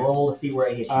 I'm going Okay. to roll to see where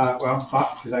I hit you. Well,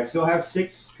 because I still have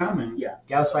 6 coming. Yeah.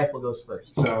 Gauss rifle goes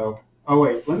first. So,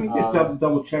 wait, let me just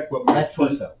double check what my Left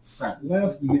torso. Front.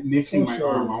 Left. missing my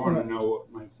torso, arm. I want to front. know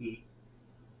what my heat.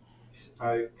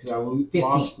 Because I 15.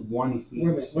 lost 1 heat. Wait a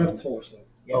minute. Left torso.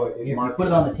 Yeah, Oh, it if you marks put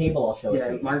it on the table, I'll show Yeah, it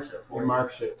to it you. marks it for It you.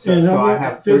 marks it. Yeah, So no, I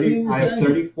have 15 30. I have is that?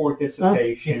 34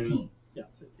 dissipation. 15. Yeah,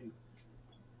 15.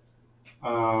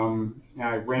 And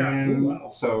I ran,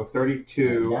 wow. so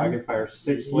 32. I can fire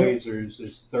 6 Yep. lasers.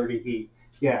 Is 30 heat.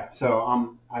 Yeah.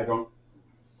 So I don't.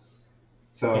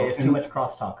 So Okay, there's too much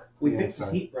crosstalk. We Yeah, fixed his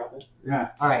sorry. heat problem. Yeah.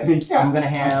 All right, Yeah. I'm going to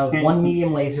have 1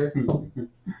 medium laser,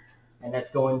 and that's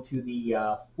going to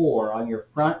the 4 on your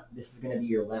front. This is going to be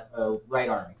your right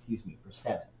arm, excuse me, for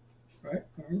 7. Right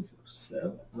arm for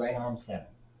 7. Right arm 7.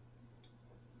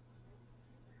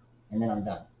 And then I'm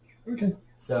done. Okay.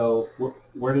 So,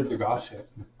 Where did the Gauss hit?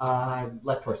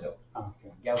 left torso. Oh,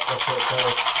 okay. Gauss left torso.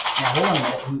 Now, hold on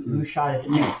a minute. Whose shot is it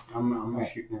next? I'm Right.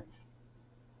 shooting it.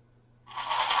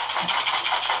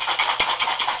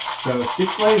 So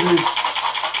 6 lasers.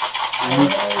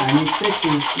 I need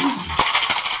 6s.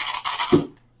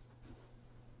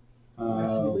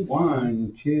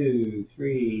 1, 2,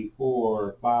 3,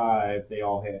 4, 5. They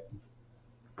all hit.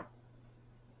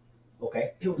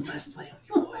 Okay. It was nice playing with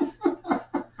you boys.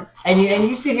 And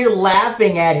you sit here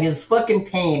laughing at his fucking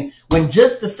pain when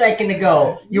just a second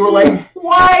ago you were like,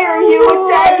 why are you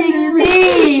attacking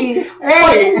me?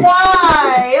 Hey!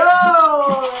 Why?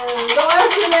 Oh, go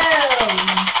after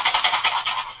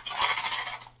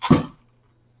them!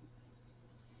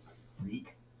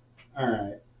 Freak.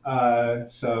 Alright.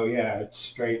 So yeah, it's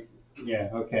straight. Yeah,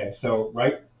 okay. So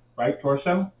right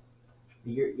torso?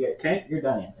 Okay, you're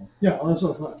done, Anthony. Yeah, that's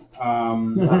what I thought.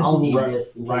 I'll need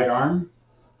this. Right arm?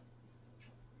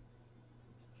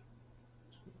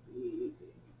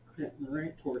 The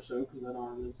right torso, because that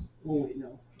arm is... Oh, wait,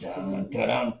 no. Dun,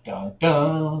 dun, dun,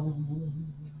 dun,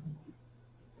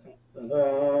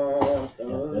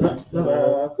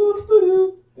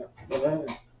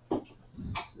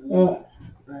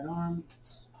 Right arm.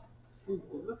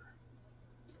 4.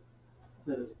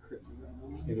 That is a crit.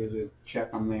 It is a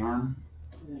check on the arm.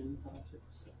 And 5, 6,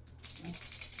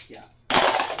 7.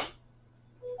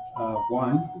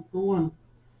 1. For 1.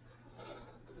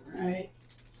 Alright.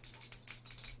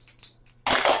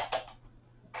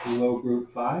 Low group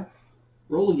 5.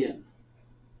 Roll again.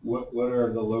 What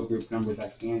are the low group numbers I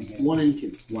can hit? 1 and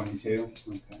 2. 1 and 2.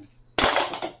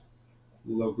 Okay.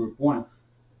 Low group 1.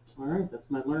 Alright, that's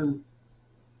my learn.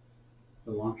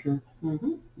 The launcher.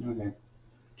 Mm-hmm. Okay.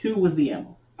 2 was the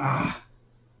ammo. Ah.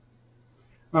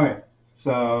 Okay.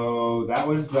 So that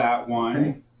was that one.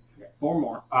 Okay. 4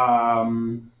 more.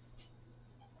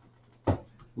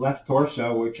 Left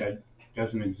torso, which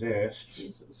doesn't exist.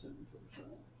 Okay, so 7 torso.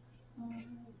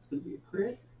 It's going to be a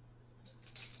crit.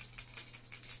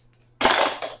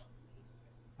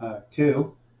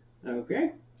 2.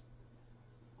 Okay.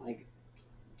 Like,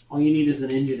 all you need is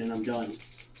an engine and I'm done.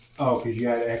 Oh, because you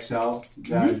had XL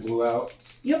that I blew out.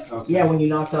 Yep. Okay. Yeah, when you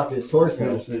knocked off his torso.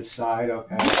 Goes to the side.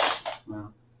 Okay.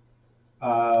 Well.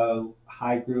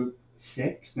 High group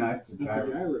 6. No, it's a It's a gyro.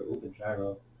 gyro. It's a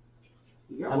gyro.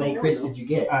 You got How many one crits more, did you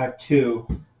get? 2.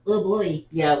 Oh boy.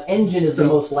 Yeah, engine is the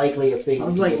So- most likely of things. I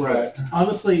was to like, get hit.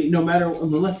 honestly, no matter,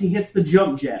 unless he hits the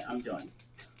jump jet, I'm done.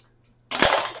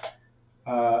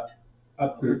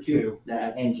 Up group 2.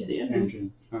 That's Engine. the engine.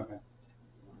 Engine. Okay.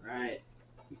 Alright.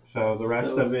 So the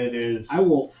rest of it is. I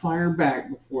will fire back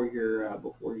before you're,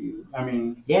 before you I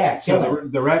mean, Yeah, kill so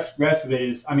him. the rest of it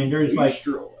is. I mean, there's like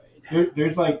destroyed.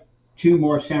 there's like 2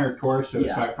 more center torsos.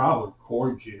 Yeah. So I probably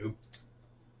cord you.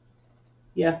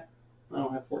 Yeah. I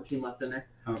don't have 14 left in there.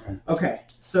 Okay. Okay,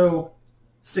 so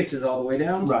 6 is all the way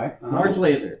down. Right. Large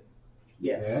laser.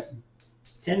 Yes. Yeah.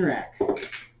 10 rack.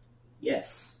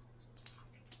 Yes.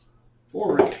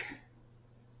 4 rack.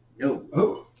 No.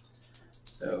 Oh.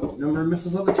 So number of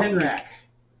missiles on the 10 rack.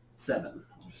 7.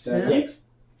 6.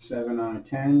 7 on a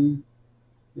 10.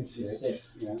 6. 6.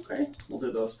 Yeah. Okay, we'll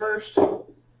do those first. So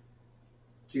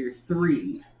you're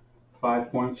 3.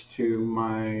 5 points to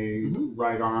my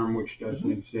right arm, which doesn't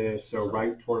exist. So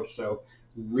right torso,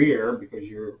 rear, because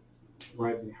you're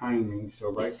right behind me.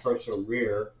 So right torso,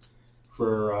 rear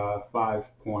for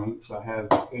 5 points. I have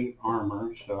 8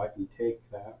 armor, so I can take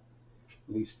that.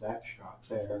 At least that shot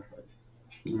there.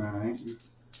 All right.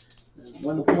 And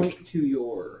 1 point to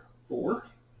your 4.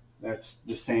 That's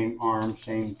the same arm,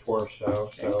 same torso.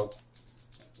 Okay. So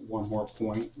 1 more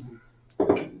point.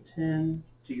 And 10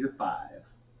 to your 5.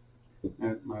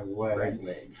 At my leg. Right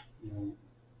leg. Yeah.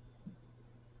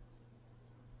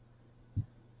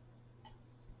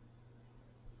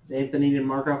 Does Anthony didn't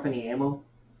mark off any ammo?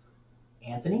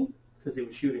 Anthony? Because he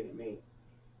was shooting at me.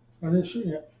 I didn't shoot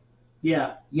yet.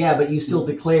 Yeah. Yeah, but you still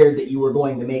declared that you were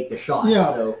going to make the shot.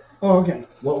 Yeah. So Oh, okay.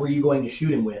 what were you going to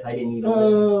shoot him with? I didn't even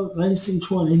listen. AC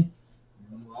 20.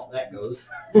 Well, that goes.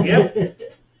 Yep. That's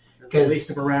a 'Cause- waste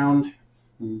of a round.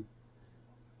 Hmm.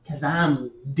 Because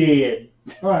I'm dead.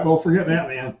 All right, well, forget that,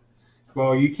 man.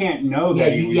 Well, you can't know Yeah,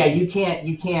 that. you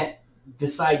can't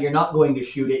decide you're not going to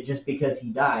shoot it just because he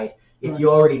died. If Right. you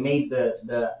already made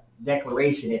the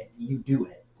declaration, you do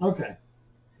it. Okay.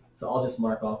 So I'll just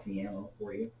mark off the ammo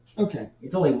for you. Okay.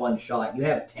 It's only 1 shot. You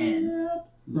have 10.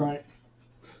 Right.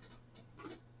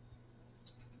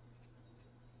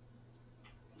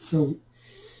 So,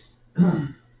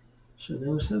 should have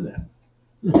never said that.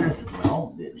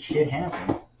 Well, shit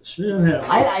happens. Should have.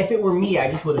 If it were me, I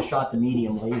just would have shot the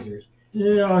medium lasers.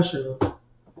 Yeah, I should have.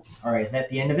 All right, is that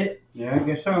the end of it? Yeah, I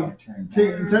guess so. To tell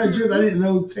you the truth, I didn't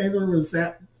know Taylor was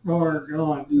that far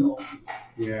gone. So,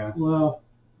 Yeah. well,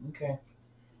 Okay.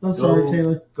 I'm sorry, Go-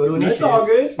 Taylor. Go to That's initiative. all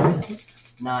good.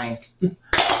 9.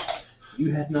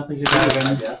 You had nothing to do with it,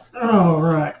 I guess. All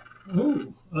right.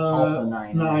 Ooh, Also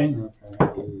 9. 9.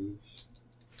 Okay.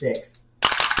 6.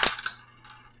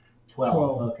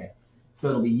 12. Okay. So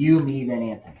it'll be you, me, then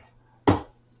Anthony.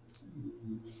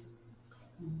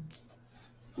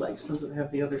 Legs doesn't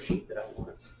have the other sheet that I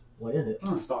want. What is it?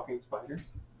 Stalking spider.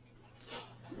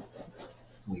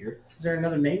 It's weird. Is there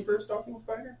another name for a stalking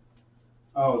spider?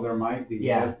 Oh, there might be.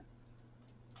 Yeah.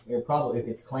 There probably, if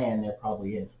it's clan, there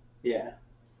probably is. Yeah.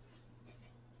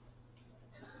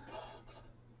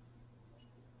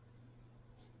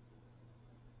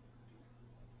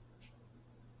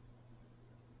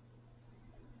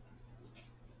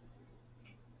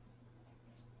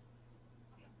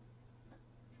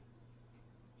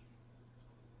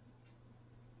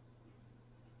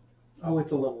 Oh,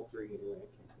 it's a level 3 anyway.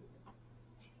 I can't do it.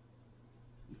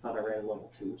 I thought I ran a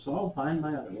level 2, so I'll find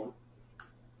my other one.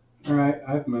 All right,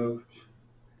 I've moved.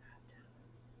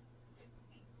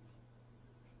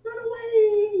 Run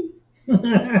away!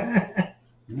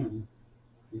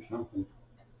 Do something.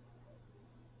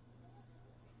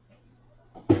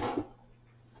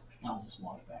 I'll just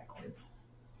walk backwards.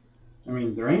 I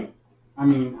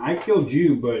mean, I killed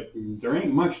you, but there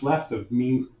ain't much left of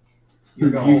me.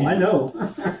 Oh, I know.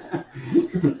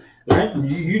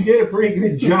 You did a pretty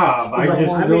good job.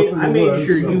 I made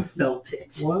sure you felt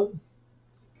it. 1,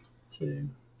 2,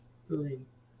 3,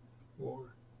 4,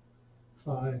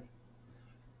 5,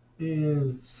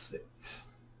 and 6.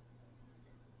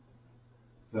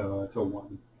 So it's a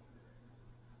 1.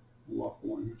 Walk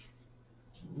 1.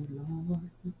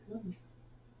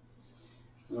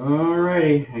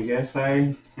 Alrighty, I guess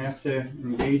I have to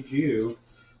engage you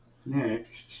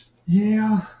next.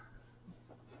 Yeah.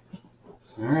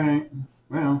 Alright.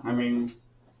 Well, I mean,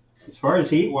 as far as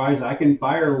heat-wise, I can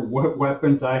fire what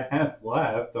weapons I have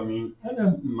left. I mean, I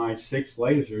know. my 6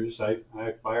 lasers,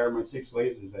 I fire my 6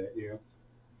 lasers at you.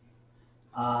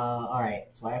 Alright,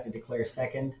 so I have to declare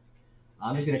second.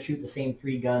 I'm just going to shoot the same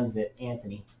 3 guns at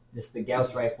Anthony. Just the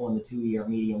Gauss rifle and the 2 ER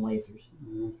medium lasers.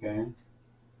 Okay.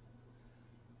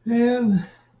 And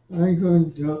I'm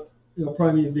going to, it'll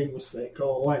probably be a big mistake.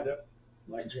 I'll wind up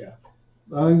like Jeff.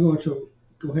 But I'm going to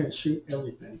go ahead and shoot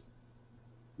everything.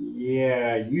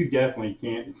 Yeah, you definitely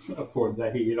can't afford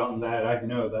the heat on that. I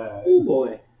know that. Oh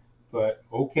boy. But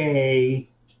okay.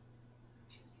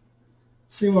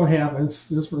 See what happens,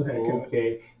 just for the heck of it.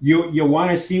 Okay. You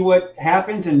want to see what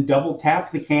happens and double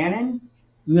tap the cannon?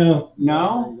 No.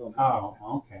 No? Oh,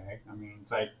 okay. I mean,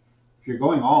 it's like, if you're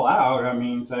going all out, I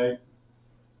mean, it's like,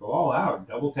 go all out.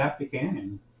 Double tap the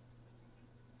cannon.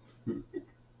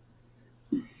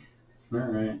 All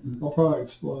right. I'll probably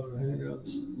explode. Here it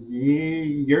goes. Yeah,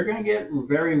 you're going to get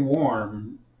very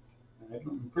warm.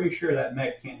 I'm pretty sure that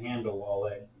mech can't handle all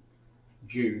that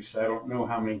juice. I don't know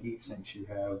how many heat sinks you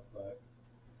have, but...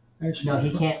 Actually, No,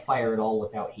 he can't fire at all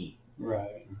without heat.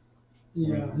 Right.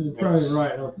 Yeah, you're probably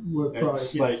right. I would probably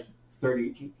It's get... like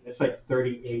 30. It's like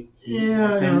 38 heat.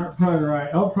 Yeah, I think. you're probably right.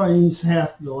 I'll probably use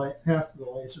half the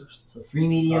lasers. So 3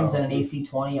 mediums and an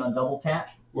AC-20 on double tap.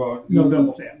 Well, No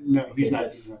double tap. No, Okay, he's so not.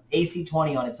 it's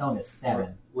AC-20 on its own is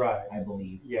 7, Right. I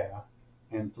believe. Yeah.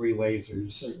 And 3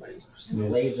 lasers. And the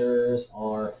lasers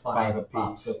are 5 5 a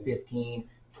pop, apiece. so 15,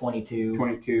 22.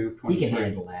 22, 23. He can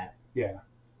handle that. Yeah.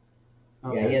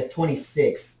 Yeah, he Okay. has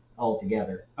 26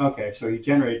 altogether. Okay, so he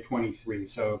generated 23.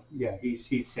 So yeah, he's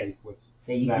safe with.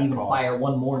 So you That can even call. fire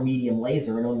 1 more medium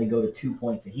laser and only go to 2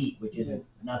 points of heat, which isn't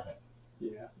nothing.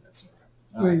 Yeah, that's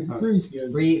All right. Three's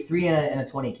good. 3 and a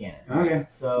 20 cannon. Okay.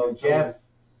 So Jeff,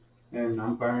 And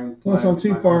I'm firing. Plus, I'm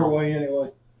too my- far away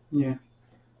anyway. Yeah.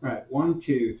 All right. 1,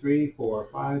 2, 3, 4,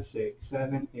 5, 6,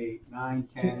 7, 8, 9,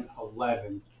 10,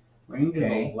 11. Range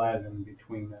Okay. is 11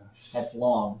 between us. that's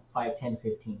long, 5, 10,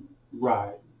 15.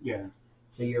 Right. Yeah.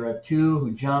 So you're a 2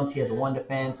 who jumped, he has a 1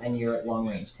 defense, and you're at long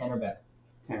range, 10 or better.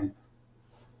 10.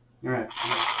 All right.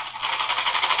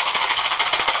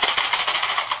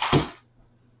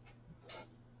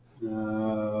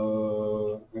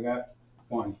 I got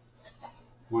 1.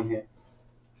 1 hit.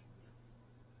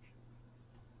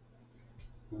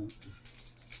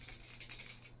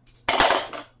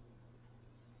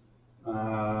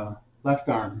 Left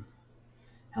arm,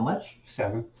 How much?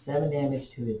 7. 7 damage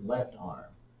to his left arm.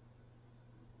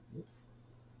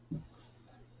 Oops.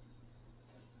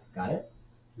 Got it?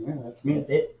 Yeah, that's me. That's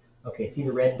it? Okay, see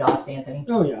the red dots, Anthony?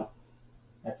 Oh, yeah.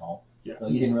 That's all. Yeah. So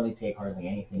you didn't really take hardly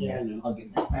anything Yeah, yet. I know. I'll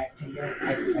give this back to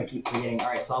you. I keep forgetting. All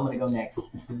right, so I'm going to go next.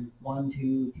 1,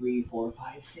 2, 3, 4,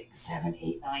 5, 6, 7,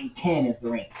 8, 9, 10 is the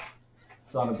range.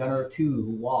 So I'm a gunner of 2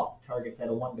 who walk, targets at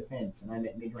a 1 defense, and I'm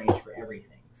at mid-range for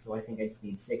everything. So I think I just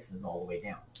need 6s all the way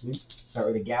down. Mhm. Start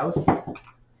with a Gauss.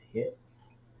 Hit.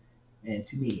 and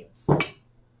 2 mediums.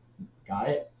 Got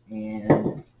it,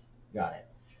 and got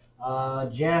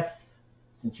it. Jeff,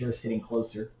 since you're sitting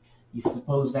closer, you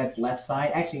suppose that's left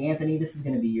side? Actually, Anthony, this is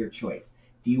going to be your choice.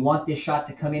 Do you want this shot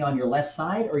to come in on your left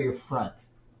side or your front?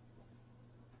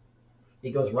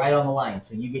 It goes right on the line,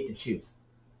 so you get to choose.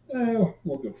 We'll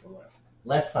go for left.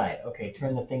 Left side. Okay,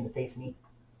 turn the thing to face me.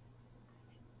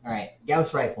 All right,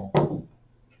 Gauss rifle.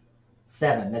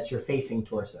 7, that's your facing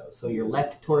torso. So your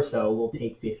left torso will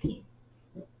take 15.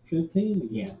 15?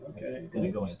 Yeah, Okay. it's going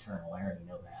to go internal. I already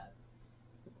know that.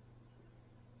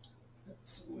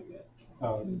 That's what we got.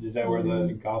 Oh, is that where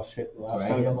the Gauss hit the That's last what I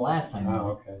hit time? him the last time.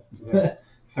 Oh, okay. Yeah.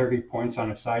 30 points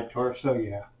on a side torso,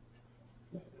 yeah.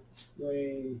 That's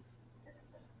 3.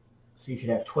 So you should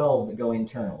have 12 that go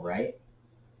internal, right?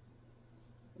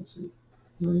 Let's see.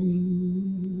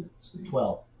 3. Let's see.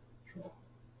 12. 12.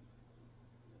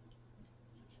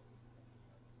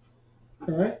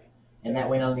 All right. And that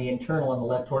went on the internal on the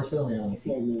left torso. Here, let me Wait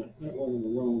see. a minute. That wasn't the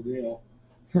wrong deal.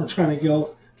 I'm trying to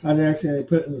go. I'd accidentally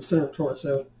put it in the center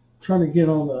torso. Trying to get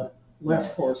on the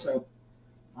left torso.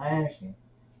 I understand.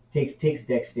 Takes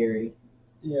dexterity.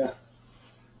 Yeah.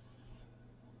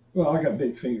 Well, I got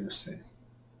big fingers too.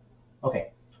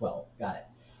 Okay, 12. Got it.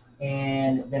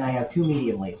 And then I have 2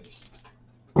 medium lasers.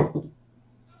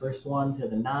 First one to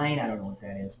the 9. I don't know what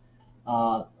that is.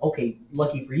 Okay,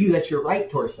 lucky for you, that's your right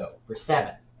torso for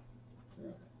 7.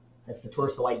 That's the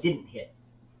torso I didn't hit.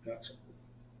 Gotcha.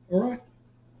 All right.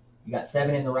 You got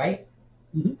 7 in the right?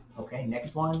 Mhm. Okay,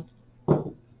 next one.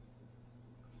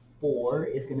 4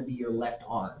 is going to be your left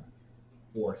arm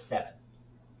for 7.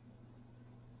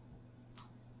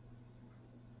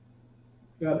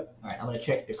 Got it. All right, I'm going to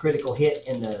check the critical hit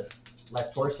in the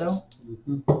left torso.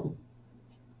 Mm-hmm.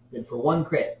 Good for 1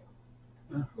 crit.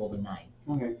 Oh. Rolled a 9.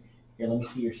 Okay. Here, let me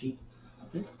see your sheet.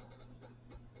 Okay.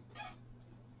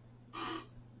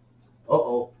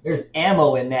 Uh-oh, there's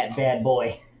ammo in that bad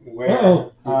boy. Where?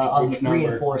 Uh-oh. On the Which 3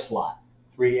 number? and 4 slot.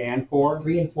 3 and 4?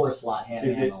 3 and 4 slot have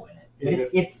Is it- ammo in it. is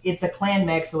But it's a clan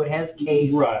mech, so it has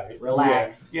case. Right.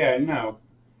 Relax. Yeah, no.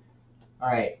 All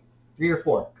right, 3 or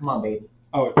 4. Come on, baby.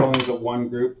 Oh, it's only the one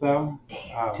group, though?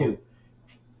 Oh. 2.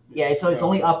 Yeah, it's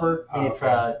only upper, and it's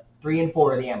okay. 3 and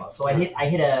 4 of the ammo. So I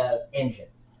hit a engine.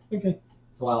 Okay.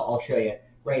 So I'll show you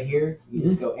right here. You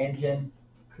just go engine,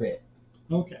 crit.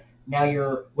 Okay. Now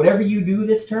whatever you do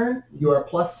this turn, you are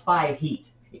plus 5 heat.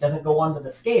 It doesn't go onto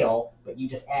the scale, but you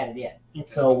just add it in.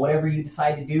 Okay. So whatever you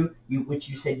decide to do, which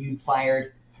you said you'd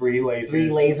fired 3 lasers. 3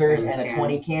 lasers and a cannon.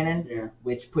 20 cannon, Yeah.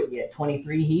 which put you at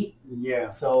 23 heat. Yeah.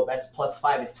 So that's plus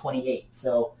 5 is 28.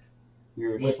 So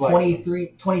You're with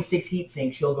slightly- 26 heat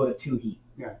sinks, you'll go to 2 heat.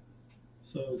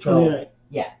 So So- 28.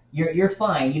 Yeah, you're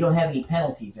fine. You don't have any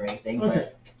penalties or anything. Okay.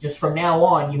 But just from now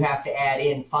on, you have to add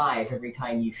in 5 every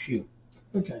time you shoot.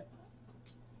 Okay.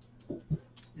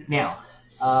 Now,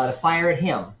 to fire at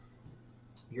him,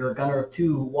 you're a gunner of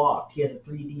 2 who walked. He has a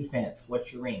 3 defense.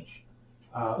 What's your range?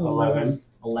 11.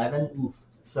 11? Oof.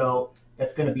 So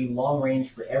that's going to be long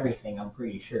range for everything, I'm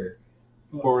pretty sure.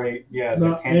 4-8. Yeah,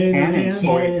 No, the cannon's and- Cannon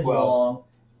 4-8, is 12. long,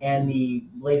 and the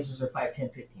lasers are 5, 10,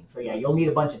 15. So yeah, you'll need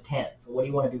a bunch of 10s. So what do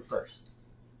you want to do first?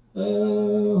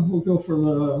 We'll go for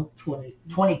the 20.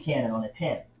 20 cannon on a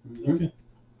 10. Mhm. Okay.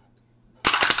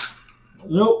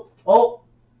 Nope. Oh,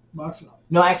 Box it up.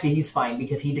 no, actually he's fine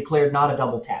because he declared not a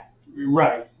double tap.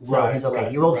 Right. So right. he's okay.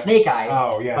 Right, He rolled right. snake eyes,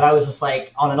 Oh, yeah. but I was just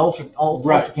like on an ultra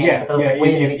Right, cannon. yeah, but I was yeah, like, wait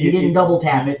a you- minute, you- you didn't you- double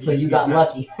tap it, so you got you-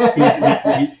 lucky.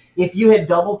 If you had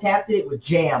double tapped it, it would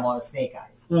jam on a snake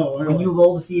eyes. Oh, When really? you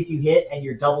roll to see if you hit and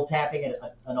you're double tapping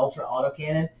an ultra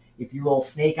autocannon, if you roll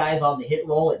snake eyes on the hit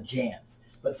roll, it jams.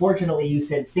 But fortunately, you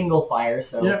said single fire,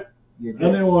 so Yep. you're I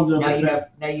good. didn't want to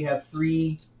Now you have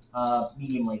 3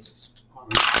 medium lasers.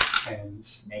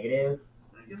 Tens. Negative.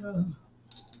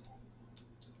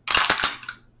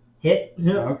 Hit.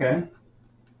 Yeah. Okay.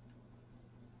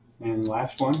 And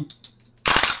last one.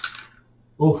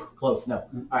 Ooh, close. No.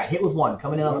 All right, hit with 1.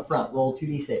 Coming in on the front. Roll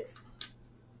 2d6.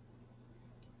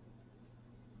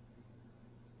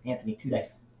 Anthony, 2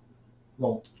 dice.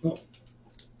 Roll. Oh.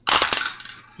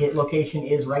 Hit location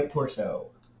is right torso.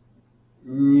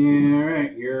 Yeah,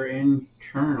 right. You're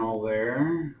internal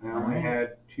there. I only Alright.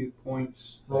 had 2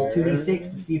 points. Roll there.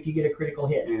 2d6 to see if you get a critical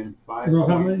hit. And 5 Roll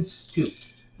how points. 2.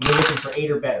 You're looking for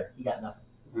 8 or better. You got nothing.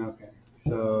 Okay.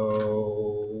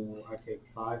 So I take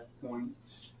 5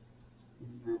 points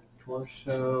in that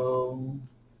torso.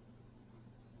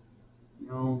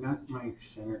 No, not my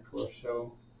center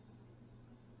torso.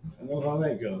 I know how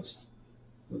that goes.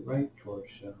 The right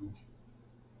torso.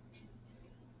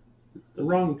 The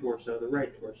wrong torso, the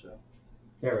right torso.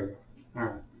 There we go.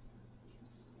 All right.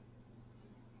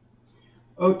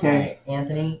 Okay. Alright,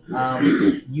 Anthony,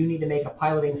 you need to make a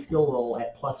piloting skill roll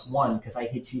at +1 because I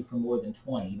hit you for more than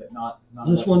 20, but not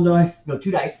Just one die? No,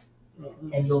 2 dice,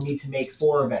 and you'll need to make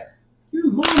 4 or better.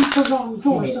 Your mom's forgotten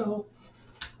torso.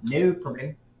 No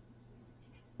problem.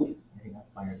 I think I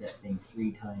fired that thing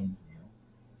 3 times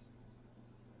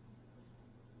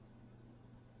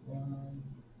now. 1,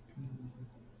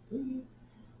 2, 3.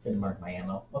 Didn't mark my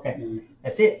ammo. Okay,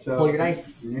 that's it. So, pull your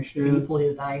dice. Initiative. Can you pull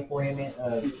his die for him,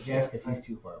 Jeff? Because he's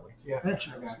too far away. Yeah,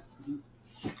 Actually, I got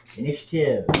it.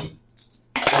 Initiative.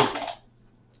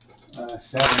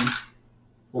 7.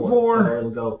 4. So it'll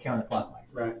go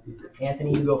counterclockwise. Right.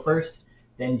 Anthony, you go first.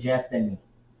 Then Jeff. Then me.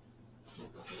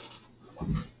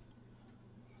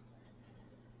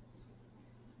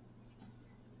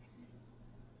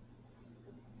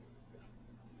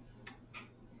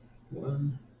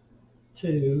 One,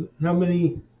 2. How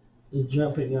many is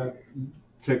jumping up?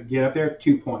 To get up there,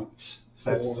 2 points.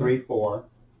 So that's 4. 3, 4,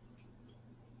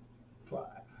 5.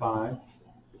 5.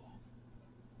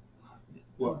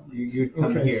 Well, you come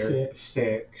Okay, here. 6.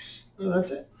 6. Oh,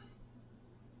 that's it.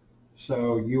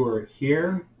 So you were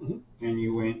here, Mhm. and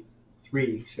you went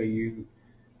 3. So you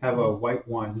have a white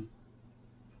 1.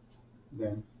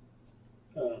 Then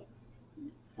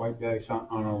white dice on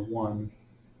a 1.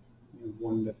 You have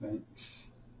 1 defense.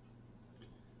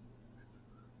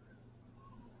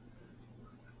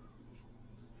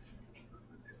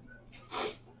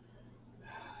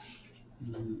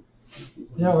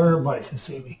 Now everybody can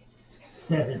see me.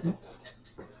 A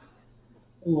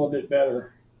little bit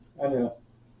better. I know.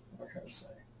 What can I say?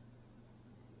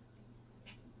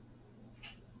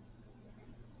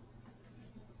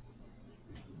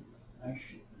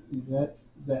 Is that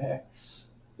the hex?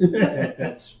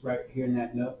 That's right here in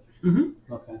that note?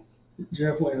 Mm-hmm. Okay.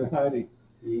 Jeff went in hiding.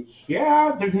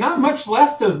 Yeah, there's not much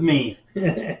left of me.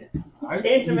 I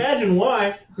can't imagine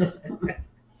why.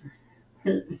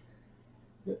 You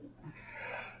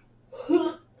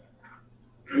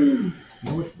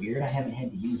know what's weird? I haven't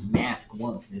had to use mask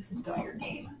once this entire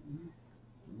game.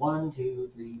 1, 2,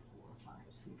 3, 4, 5,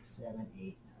 6, 7,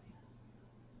 8,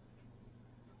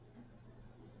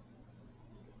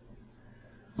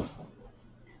 9.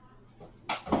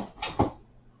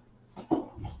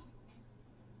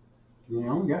 I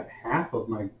only got half of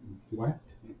my left.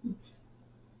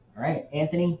 All right,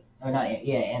 Anthony. Oh, not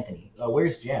yeah, Anthony.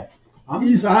 Where's Jeff?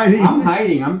 He's hiding. I'm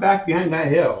hiding. I'm back behind that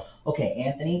hill. Okay,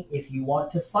 Anthony. If you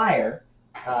want to fire,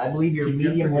 I believe your Keep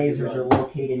medium jumping, lasers are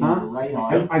located in your right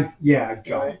arm, I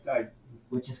jumped.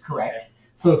 which is correct.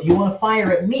 So if you want to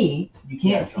fire at me, you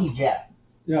can't see Jeff.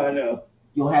 Yeah, I know.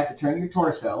 You'll have to turn your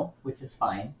torso, which is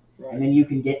fine, Right. and then you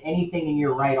can get anything in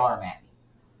your right arm at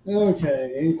me.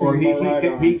 Okay. Anything Or in my right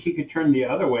arm. he could turn the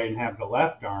other way and have the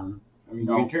left arm. I mean,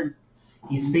 No. you can turn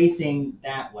He's facing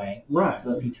that way, right.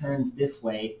 so if he turns this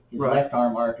way, his Right. left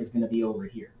arm arc is going to be over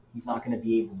here. He's not going to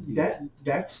be able to do that.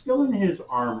 That's still in his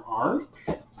arm arc.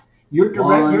 You're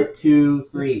direct. 1, 2,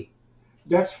 3.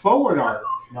 That's forward arc.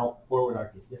 No, forward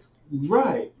arc is this way.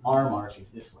 Right. Arm arc is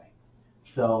this way.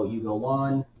 So you go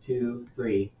 1, 2,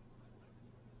 3.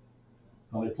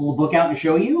 Want me to pull the book out and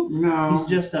show you? No. He's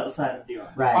just outside of the arm.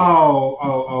 Right.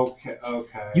 Okay.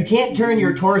 Okay. You can't turn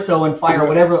your torso and fire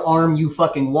whatever arm you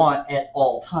fucking want at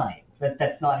all times.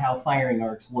 That's not how firing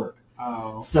arcs work.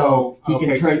 Oh. So he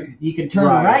okay. can turn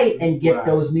Right. right and get Right.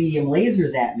 those medium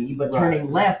lasers at me, but Right. turning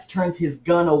left turns his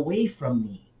gun away from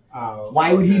me. Oh.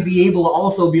 Why would he be able to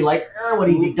also be like, what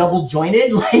is he, double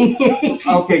jointed?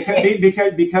 Okay,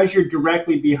 because you're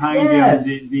directly behind Yes.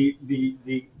 him,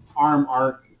 the arm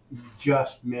arc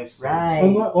just missed. Right.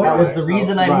 What- That was the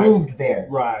reason I Right. moved there.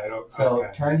 Right. Okay. So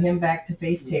turn him back to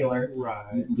face Taylor. You Right.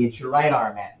 can get your right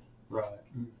arm at me. Right.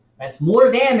 That's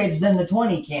more damage than the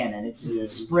 20 cannon. It's just Yeah.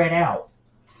 spread out.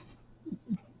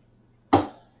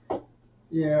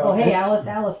 Yeah. Oh, hey, Alice.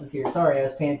 Alice is here. Sorry, I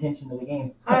was paying attention to the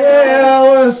game. Hey,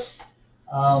 Alice.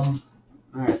 All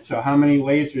right. So how many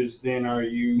lasers then are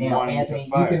you Now, wanting Anthony,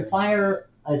 to fire? you can fire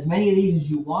as many of these as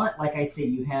you want. Like I said,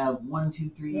 you have 1, 2,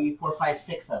 3, 4, 5,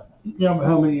 6 of them. Yeah, but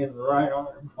how many in the right arm?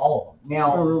 All of them.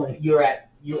 Now, Oh, really? you're at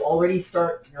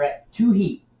 2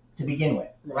 heat to begin with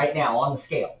right now on the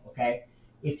scale. Okay,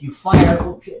 if you fire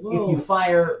I'll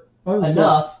just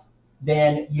enough,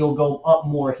 then you'll go up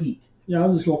more heat. Yeah,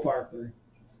 I'll just go fire 3.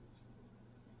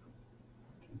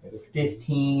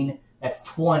 15. That's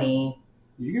 20.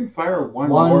 You can fire one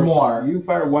more. You can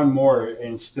fire one more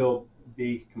and still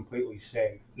be completely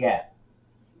safe. Yeah.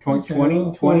 20, Okay, 20,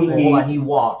 well, 20 well, heat. Hold on, he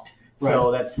walked.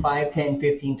 So Right. that's 5, 10,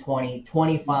 15, 20,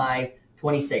 25,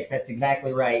 26. That's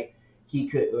exactly right. He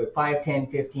could 5, 10,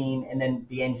 15, and then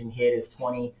the engine hit is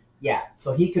 20. Yeah.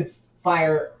 So he could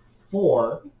fire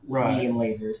 4 Right. medium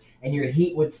lasers, and your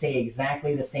heat would stay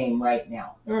exactly the same right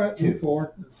now. All right, 2.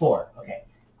 4. 4, okay.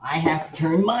 I have to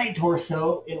turn my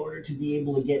torso in order to be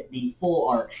able to get the full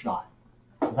arc shot.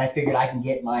 Because I figured I can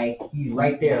get he's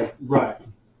right there Right.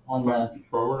 on the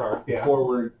Forward arc, yeah.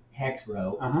 forward hex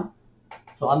row. Uh-huh.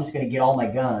 So I'm just going to get all my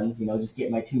guns, just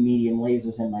get my 2 medium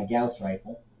lasers and my Gauss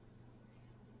rifle.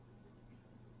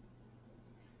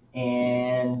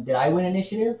 And did I win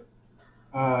initiative?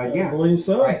 I Yeah. believe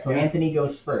so. All right, so Yeah. Anthony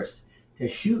goes first. To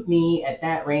shoot me at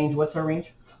that range, what's our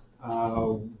range?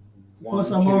 1,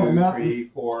 Plus I'm on the 2, mountain. 3,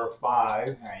 4, 5.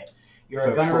 All right. You're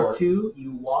So a gunner short. of 2.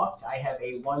 You walked. I have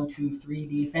a 1, 2, 3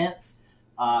 defense.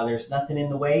 There's nothing in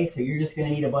the way, so you're just going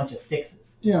to need a bunch of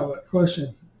 6s. Yeah, but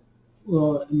question.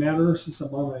 Will it matter since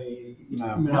I'm on a No.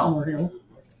 mountain No. or hill?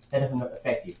 That doesn't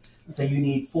affect you. So you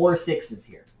need 4 6s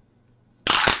here.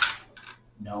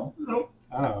 No.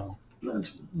 Oh. That's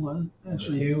one. Number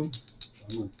Actually, 2.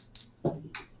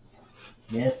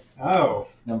 Miss. Oh.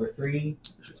 Number 3.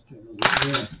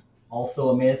 yeah. Also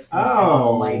a miss. Oh.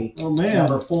 Almighty. Oh, man.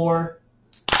 Number 4.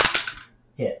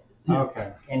 Hit.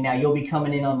 Okay. And now you'll be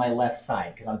coming in on my left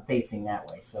side because I'm facing that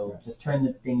way. So just turn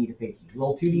the thingy to face you.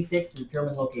 Roll 2d6 to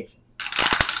determine location.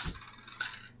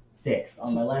 6.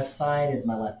 On my left side is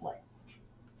my left leg.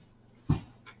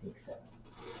 Take 7.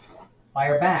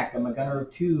 Fire back. I'm a gunner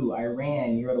of 2. I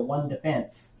ran. You're at a 1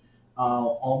 defense.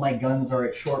 All my guns are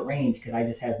at short range because I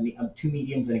just have 2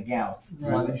 mediums and a Gauss.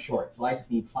 So I'm at short. So I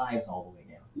just need 5s all the way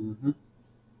down. Mm-hmm.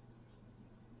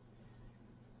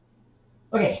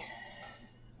 Okay.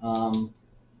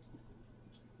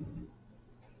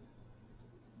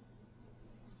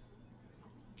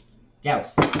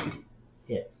 Gauss.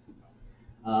 Hit.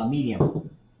 Medium.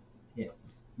 Hit.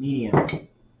 Medium.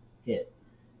 Hit.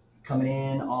 Coming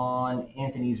in on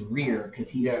Anthony's rear because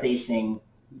he's Yes. facing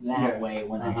that Yes. way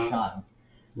when I Uh-huh. shot him.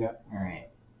 Yep. All right.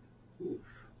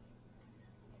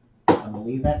 I'm going to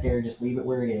leave that there. Just leave it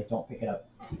where it is. Don't pick it up.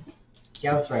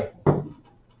 Gauss rifle.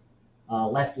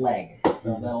 Left leg.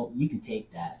 So you can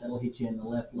take that. That'll hit you in the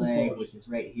left leg, which is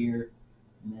right here.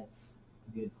 And that's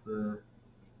good for...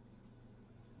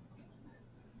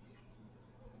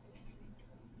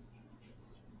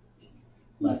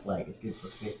 Left leg is good for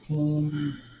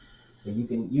 15. So you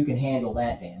can handle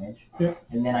that damage. Yep.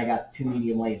 And then I got 2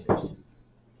 medium lasers.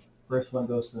 First one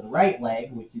goes to the right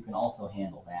leg, which you can also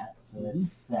handle that. So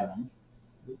that's 7.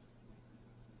 Oops.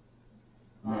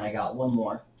 And then I got 1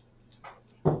 more.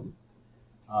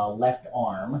 Left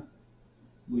arm,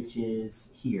 which is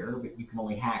here, but you can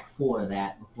only hack 4 of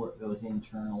that before it goes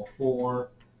internal. 4,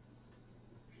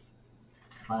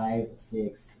 5,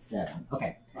 6, 7.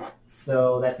 Okay,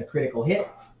 so that's a critical hit.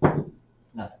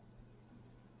 Nothing.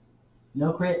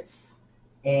 No crits,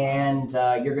 and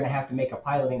you're going to have to make a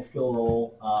piloting skill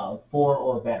roll 4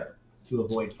 or better to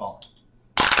avoid falling.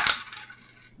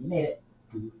 You made it.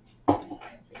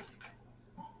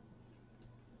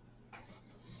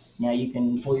 Now you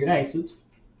can pull your dice. Oops.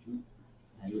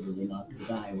 I literally knocked the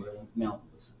die where the mountain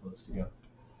was supposed to go.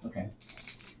 Okay.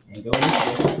 And go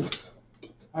initiative.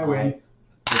 I win.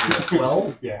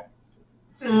 12. Yeah.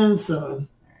 And 7.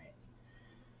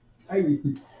 I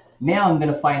win. Now I'm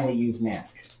going to finally use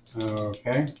mask.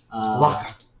 Okay.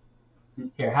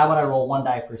 Here, how about I roll 1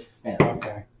 die for suspense?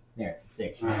 Okay. There, it's a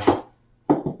 6. All right.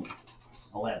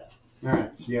 11. All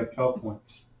right. So you have 12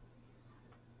 points.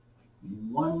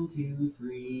 1, 2,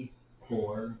 3,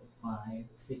 4, 5,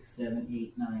 6, 7,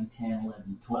 8, 9, 10,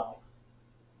 11, 12.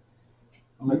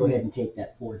 I'm going to go ahead and take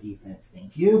that 4 defense.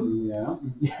 Thank you. Yeah.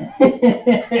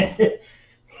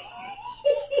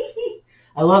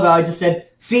 I love how I just said,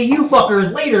 see you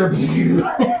fuckers later.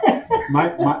 My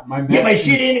Get my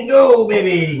shit in and go,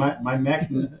 baby. My mech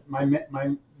in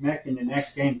the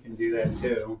next game can do that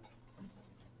too.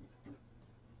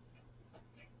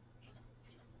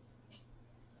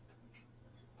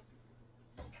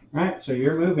 Right, so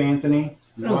your move, Anthony.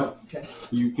 Okay.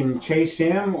 You can chase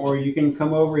him, or you can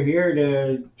come over here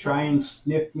to try and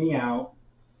sniff me out.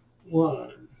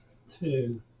 1,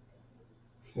 2,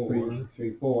 4.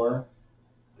 3, 4,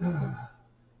 Let's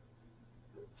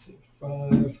see,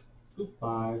 5,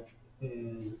 5,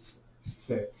 and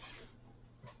 6.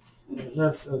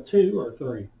 that's a 2 or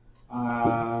 3.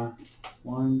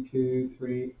 1, 2,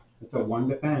 3. It's a 1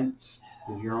 defense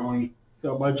because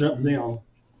So by jumping down.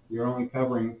 you're only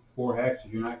covering 4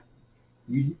 hexes. You're not.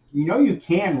 You know you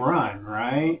can run,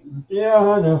 right? Yeah,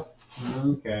 I know.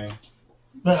 Okay.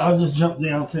 But I'll just jump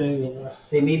down too.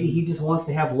 Say maybe he just wants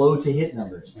to have low to hit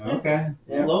numbers. Okay.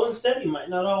 Yeah. Slow and steady might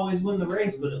not always win the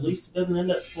race, but at least it doesn't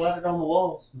end up splattered on the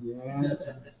walls. Yeah.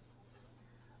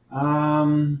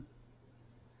 I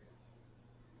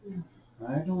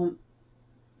don't.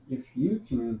 if you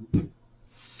can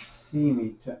see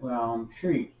me, well, I'm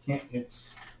sure you can't. It's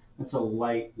a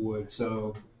light wood,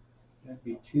 so that'd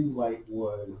be 2 light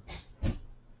wood.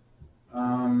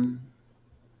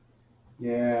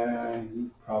 Yeah,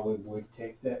 you probably would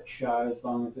take that shot as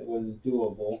long as it was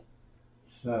doable.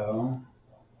 So,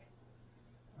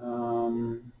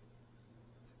 1,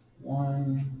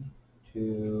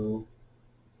 2,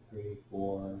 3,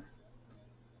 4,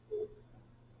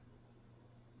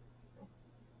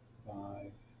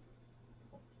 5.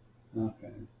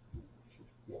 Okay. Just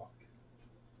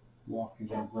walk in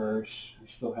reverse. I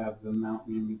still have the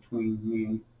mountain in between me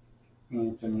and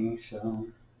Anthony, so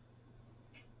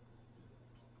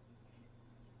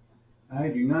I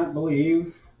do not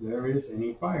believe there is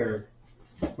any fire.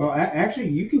 Well, actually,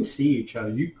 you can see each other.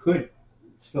 You could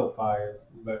still fire,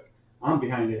 but I'm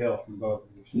behind the hill from both of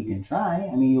you. You can try.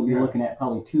 I mean, you'll be looking at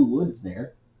probably 2 woods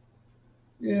there.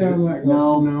 Yeah, I'm not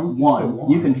No, No, one.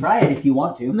 You can try it if you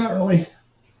want to. Not really.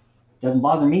 Doesn't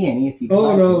bother me any if you Oh,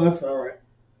 try no, to. that's all right.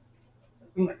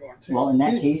 I'm not going to. Well, in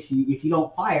that case, if you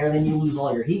don't fire, then you lose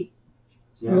all your heat.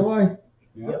 Will I?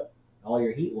 Yep. All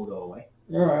your heat will go away.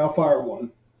 All right, I'll fire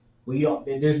 1. Well, you don't.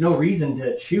 There's no reason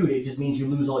to shoot. It just means you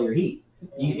lose all your heat.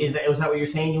 Was that what you're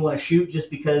saying? You want to shoot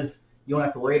just because you don't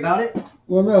have to worry about it?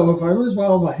 Well, no, if I lose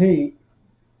all my heat,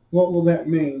 what will that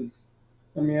mean?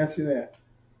 Let me ask you that.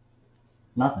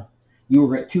 Nothing. You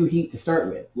were at 2 heat to start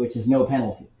with, which is no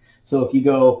penalty. So if you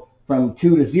go from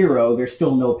 2 to 0, there's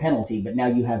still no penalty, but now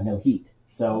you have no heat.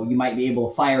 So you might be able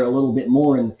to fire a little bit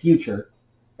more in the future.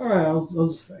 All right, I'll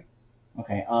just say.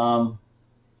 Okay.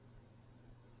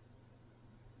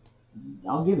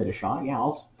 I'll give it a shot. Yeah,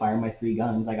 I'll fire my 3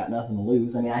 guns. I got nothing to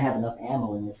lose. I mean, I have enough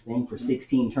ammo in this thing for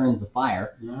 16 turns of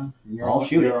fire. Yeah. I'll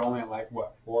shoot it. You're only like,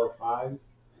 what, 4 or 5?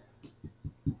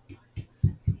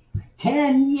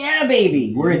 10, yeah,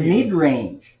 baby. We're in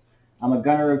mid-range. I'm a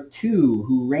gunner of 2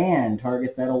 who ran.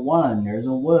 Targets at a 1. There's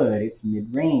a wood. It's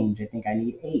mid-range. I think I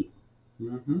need 8.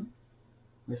 Mm-hmm.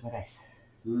 Where's my dice?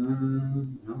 I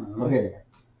don't know. Oh, here they are.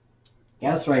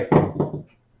 Gauss rifle.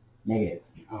 Negative.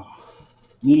 Oh.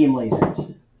 Medium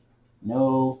lasers.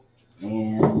 No.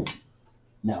 And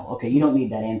no. Okay, you don't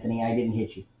need that, Anthony. I didn't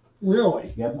hit you.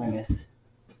 Really? Yep, I missed.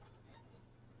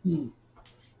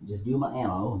 Just do my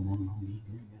ammo, and then I'll be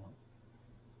good to go.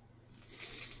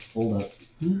 Hold up.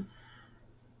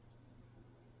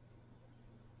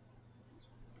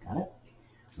 Got it?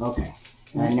 Okay.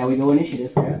 And now we go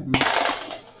initiative.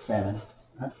 7.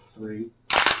 3.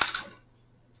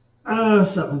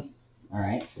 7. All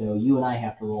right, so you and I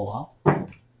have to roll off.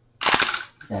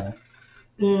 7.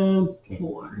 And Okay.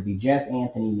 4. It'll be Jeff,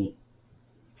 Anthony, me.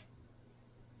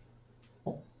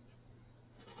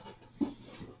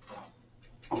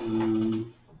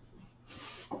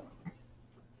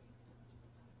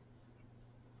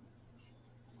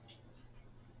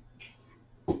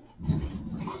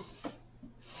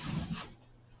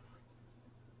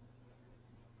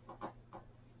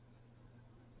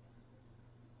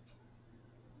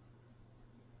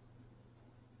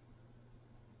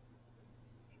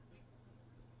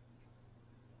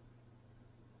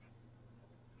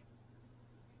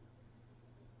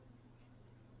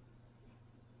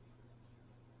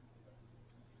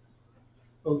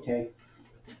 Okay.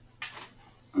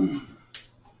 1,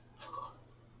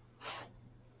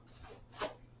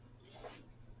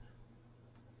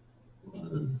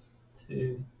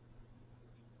 2,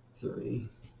 3,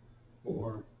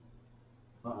 4,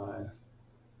 5,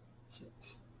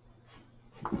 6.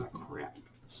 Oh, crap.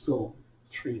 Still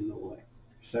treating the way.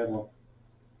 7.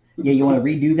 Yeah, you want to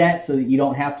redo that so that you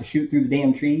don't have to shoot through the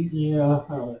damn trees? Yeah, all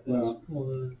right. That's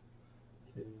 1,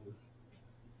 2,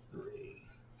 3,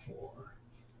 4,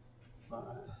 5.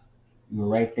 You were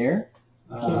right there?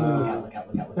 Look out, look out, look out,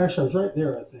 look out. Actually, I was right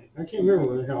there, I think. I can't remember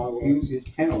where the hell I was. It's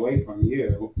 10 away from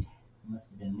you. Must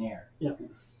have been there. Yeah.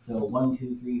 So 1,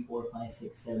 2, 3, 4, 5,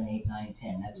 6, 7, 8, 9,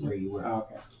 10. That's where you were.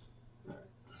 Okay. All right.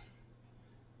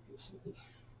 Let's see.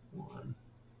 1,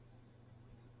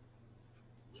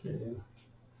 2,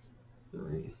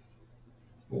 3,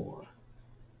 4,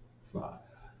 5,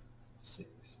 6.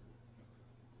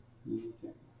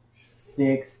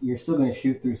 6. You're still going to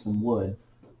shoot through some woods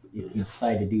if you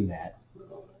decide to do that.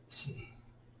 Let's see.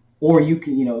 Or you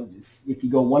can, if you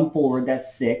go 1 forward,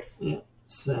 that's 6. Yeah.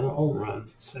 7. I'll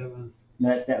run. 7.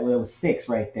 No, that was 6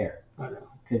 right there. I know.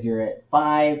 Because you're at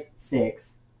 5,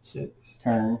 6, 6.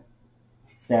 turn,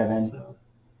 7, 7.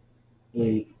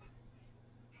 8.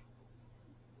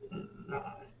 9.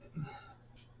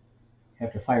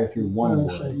 Have to fire through 1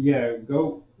 wood. Yeah,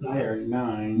 go there,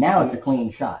 9. Now it's a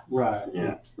clean shot. Right.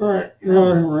 Yeah. All right.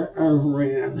 Now I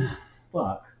ran.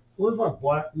 Fuck. Where's my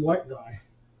white guy?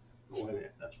 Oh, wait a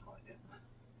minute. That's wrong.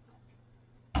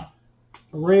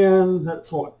 ran,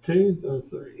 that's what, 2 or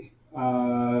 3?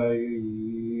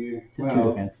 Two Well,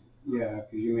 defense. yeah,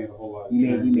 because you made a whole lot of You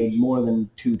turns. made more than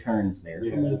 2 turns there.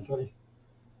 Yeah. I made 3.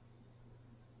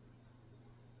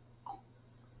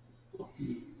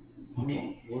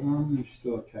 Okay. What arm is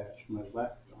still attached? My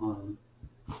left arm.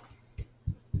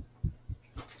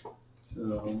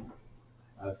 So,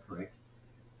 That's correct.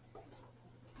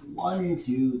 1,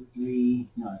 2, 3.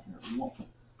 No, it's here.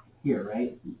 Here,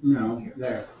 right? no,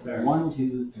 Here. there. 1,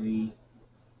 2, 3,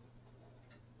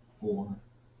 4,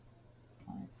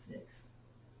 5, 6. It's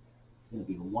going to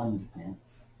be a 1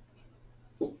 defense.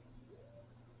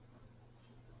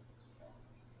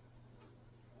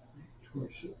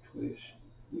 Torso twist.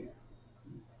 Yeah.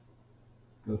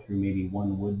 Go through maybe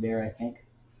 1 wood there, I think.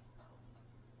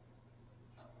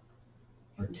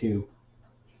 Or 2.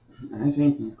 I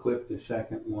think you clipped the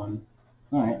second one.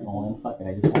 Alright, well then fuck it,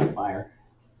 I just want to fire.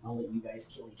 I'll let you guys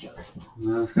kill each other.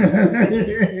 No.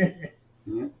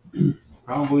 Yeah.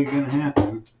 Probably gonna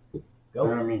happen. Go.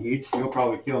 I mean, he'll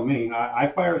probably kill me. I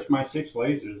fires my 6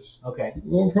 lasers. Okay.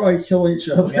 We'll probably kill each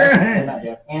other. Jeff, not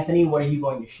Jeff. Anthony, what are you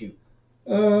going to shoot?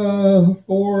 4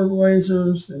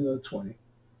 lasers and a 20.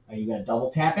 Are you going to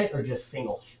double tap it or just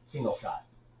single shot?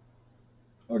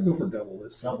 I'll go for double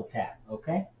this. Double tap,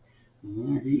 okay.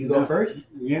 Yeah, You go first?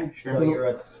 Yeah, sure. So you're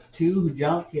a 2 who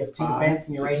jumped, he has 2 5, defense,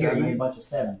 and you're right here, you 7. made a bunch of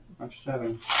 7s. Bunch of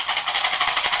 7.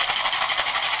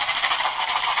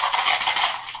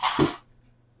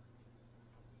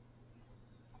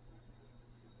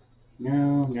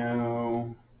 No,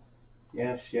 no.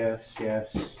 Yes, yes,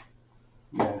 yes.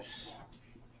 Yes.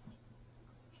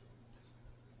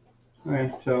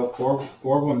 Alright, so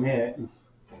four of them hit.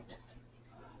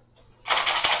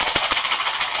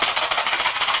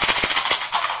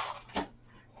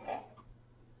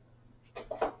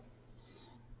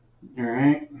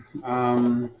 Alright.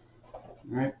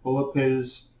 Alright, pull up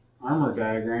his armor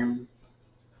diagram.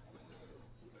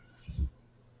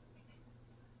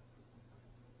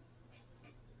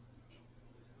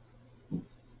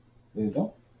 There you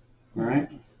go. Alright.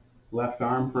 Left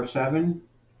arm for 7.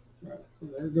 Right.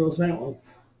 There goes that one.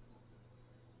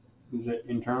 Is it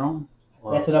internal?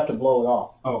 Or, That's enough to blow it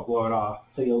off. oh, blow it off.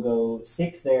 So you'll go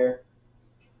 6 there,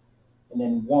 and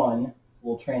then 1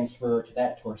 will transfer to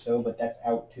that torso, but that's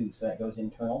out too, so that goes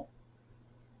internal.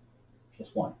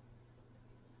 Just 1.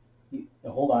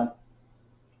 Hold on.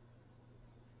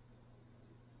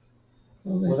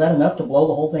 Was that enough to blow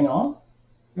the whole thing off?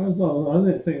 I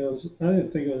didn't think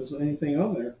it was anything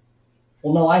on there.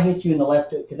 Well, no, I hit you in the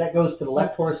left, because that goes to the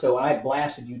left torso, and I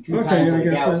blasted you 2 Okay, times I with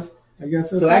a guess gauss. I guess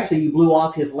that's So it. actually, you blew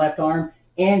off his left arm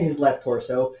and his left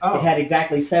torso. Oh. It had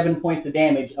exactly 7 points of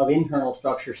damage of internal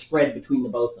structure spread between the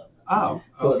both of them. Oh,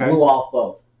 So okay. it blew off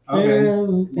both. Okay.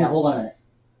 And Now, hold on a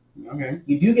minute. Okay.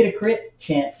 You do get a crit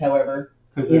chance, however,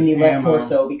 'Cause in the there's left ammo.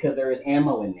 torso because there is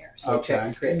ammo in there. So Okay. check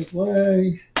the crit. his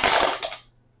leg.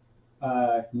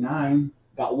 9.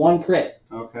 Got 1 crit.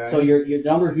 Okay. So your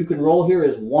numbers you can roll here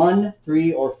is 1,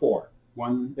 3, or 4.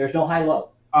 1. There's no high-low.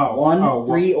 Oh. 1, oh,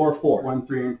 3, or 4. 1,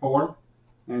 3, and 4.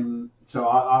 And so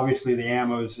obviously the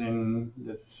ammo's in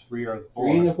the 3 or the 4.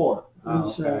 3 and a 4. Oh,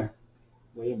 It's, okay.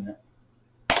 Wait a minute.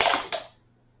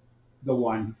 The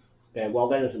 1. Okay, well,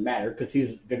 that doesn't matter because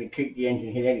he's going to kick the engine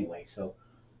hit anyway, so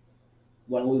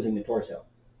 1 losing the torso.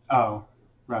 Oh,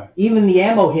 right. Even the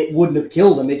ammo hit wouldn't have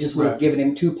killed him. It just would have Right. given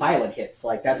him 2 pilot hits.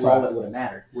 Like, that's all Right. that would have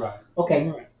mattered. Right. Okay,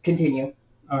 All right. continue.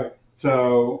 All right.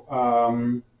 So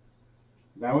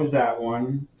that was that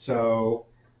one. So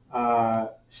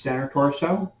center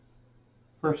torso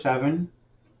for 7.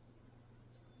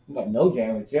 You got no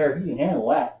damage there. You can handle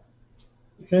that.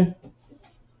 Okay.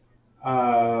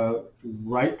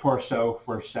 Right torso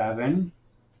for 7.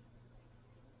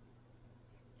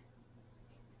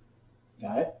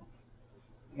 Got it.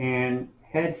 And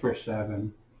head for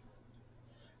 7.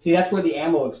 See, that's where the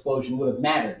ammo explosion would have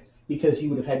mattered because he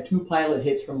would have had 2 pilot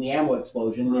hits from the ammo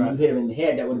explosion. And then Right. you hit him in the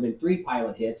head, that would have been 3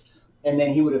 pilot hits. And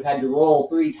then he would have had to roll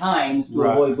 3 times to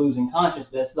Right. avoid losing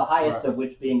consciousness, the highest Right. of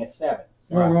which being a 7.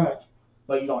 Right. All right.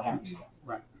 But you don't have to.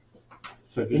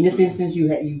 So just In this instance,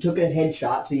 you took a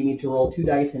headshot, so you need to roll 2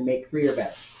 dice and make 3 or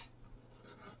better.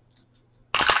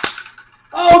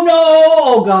 Oh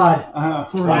no! Oh god!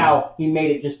 Wow, he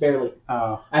made it just barely.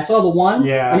 I saw the 1,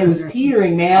 Yeah. and it was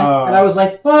teetering, man, Oh. and I was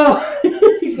like,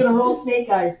 oh, he's gonna roll snake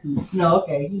eyes. No,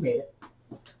 okay, he made it.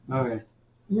 Okay.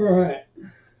 All right.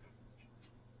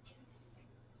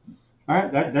 All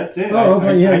right. That's it. Oh,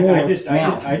 okay,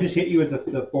 yeah, I just hit you with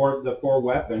the four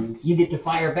weapons. You get to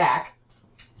fire back.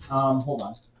 Hold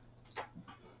on.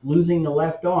 Losing the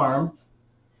left arm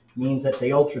means that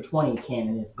the Ultra 20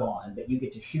 cannon is gone, but you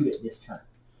get to shoot it this turn.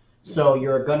 So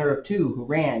you're a gunner of 2 who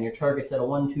ran. Your target's at a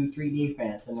 1, 2, 3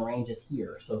 defense, and the range is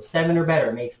here. So 7 or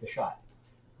better makes the shot.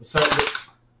 We start with...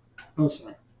 Oh,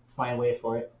 sorry. Fine, wait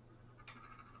for it.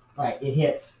 All right, it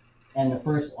hits. And the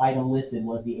first item listed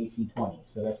was the AC 20,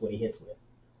 so that's what he hits with.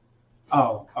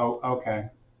 Oh, okay.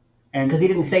 And because he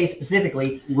didn't say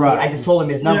specifically, right. I just told him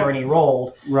his number and he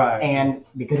rolled. Right. And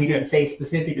because he didn't say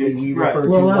specifically, we right. referred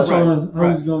well, to... that's Well, all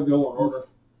I was going to go in order.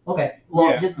 okay.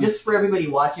 Well, Yeah. just for everybody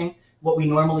watching, what we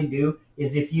normally do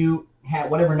is if you have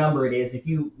whatever number it is, if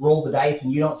you roll the dice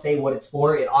and you don't say what it's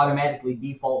for, it automatically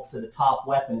defaults to the top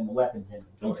weapon in the weapons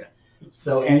inventory. Okay.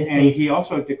 So in and this case, he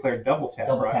also declared double tap,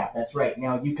 double right? tap. That's right.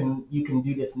 Now you can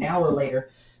do this now or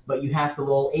later, but you have to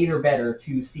roll 8 or better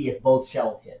to see if both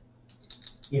shells hit.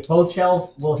 If both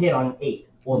shells will hit on 8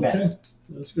 or better. Okay,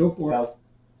 let's go for it.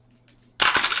 So,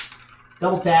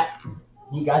 double tap.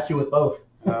 He got you with both.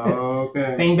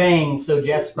 Okay. Bang bang. So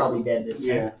Jeff's probably dead this time.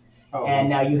 Yeah. Oh. And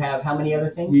now you have how many other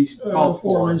things? He's Four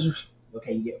lasers.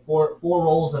 Okay, you get four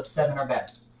rolls of 7 or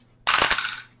better.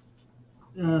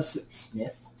 6.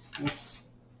 Miss. That's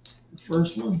the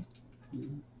first one.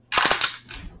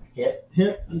 Hit.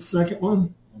 Hit. The second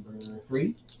one. Number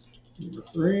 3. Number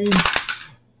 3.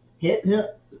 Hit.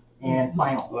 Hit. And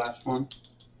final. last one.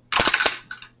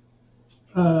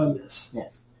 Miss.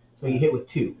 Miss. So you hit with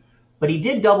 2. But he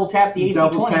did double tap the AC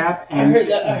Double 20. tap. I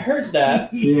heard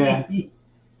that. Yeah.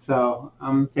 So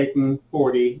I'm taking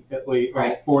 40 at least.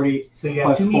 Right. 40. So you have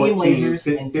Plus 2 medium 14,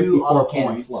 lasers and 2 54 autocannon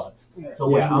points. slugs. So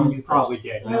what Yeah, do you want to I'm do probably first?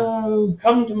 dead now.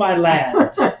 Come to my land,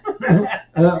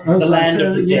 The the land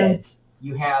of the dead.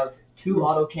 You have 2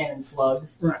 autocannon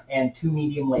slugs Right. and 2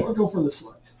 medium I'll lasers. go for the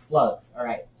slugs. Slugs. All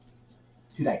right.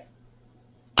 2 dice.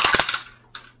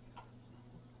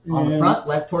 On the And front,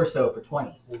 left torso for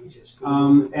 20.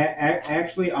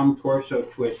 Actually, I'm torso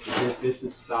twisted. This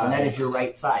is side. And that is your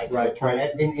right side. Right, So right.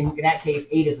 in that case,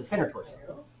 8 is the center torso.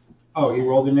 Oh, he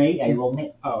rolled an 8? Yeah, you rolled an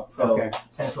 8. Oh, So okay.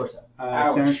 center torso.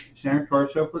 Center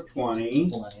torso for 20.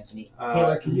 Hold on, Anthony.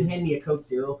 Taylor, can you hand me a Coke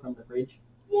Zero from the fridge?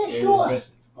 Yeah, Thank you.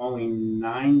 Only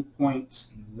 9 points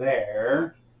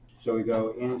there. So we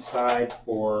go inside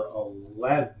for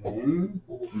 11.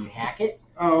 Can you hack it?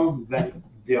 Oh,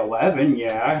 the 11,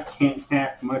 yeah. Can't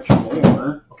hack much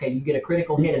more. Okay, you get a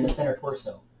critical hit in the center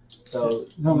torso. So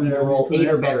How you many need to are roll for 8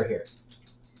 that? or better here.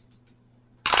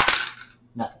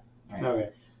 Nothing. All right. Okay.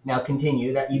 Now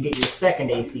continue. That you get your second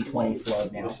AC 20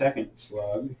 slug The now. second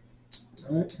slug.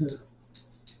 Right here.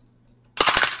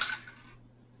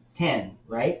 10,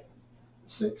 right?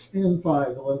 6 and 5.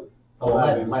 11. Oh,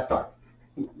 11, left arm.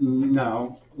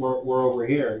 No, we're over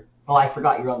here. Oh, I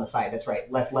forgot you're on the side. That's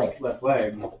right. Left leg. Left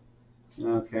leg.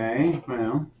 Okay,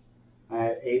 well, I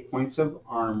have 8 points of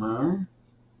armor.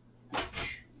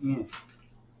 Yeah.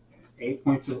 8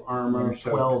 points of armor,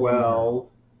 so 12.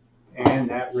 And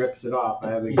that rips it off.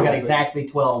 I have You got exactly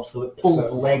 12, so it pulls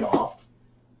the leg off.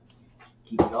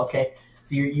 Keep it okay.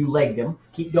 So you legged him.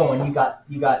 Keep going. You got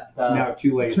now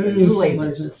 2 lasers. 2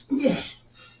 lasers. Yeah.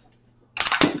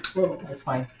 Well, That's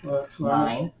fine. that's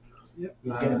 9 Yep.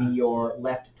 is going to be your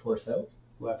left torso.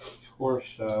 Left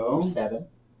torso. 7.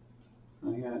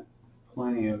 I got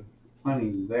plenty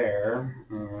there.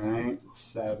 All right,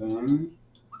 7.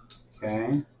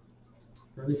 Okay.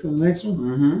 Ready for the next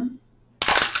one?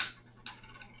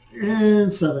 Mm-hmm.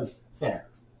 And 7. Center.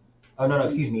 Oh no,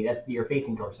 excuse me. That's your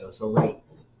facing torso. So right.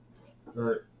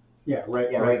 Or Yeah, right.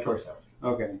 yeah, right torso.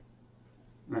 Okay.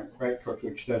 Right torso,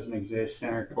 which doesn't exist.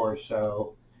 Center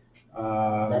torso. Is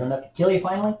that enough to kill you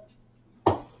finally?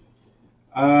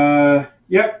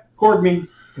 Yep. Cord me.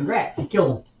 Congrats, you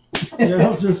killed Yeah, I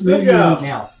was just Good making job. him.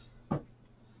 Now,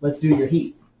 let's do your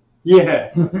heat.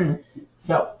 Yeah.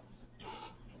 So,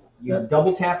 you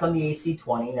double tap on the AC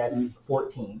 20. That's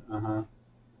 14. Uh-huh.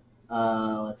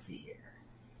 Let's see here.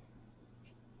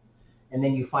 And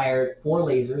then you fired 4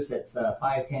 lasers. That's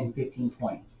 5, 10, 15,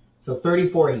 20. So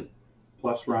 34 heat.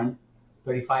 Plus run.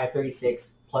 35, 36,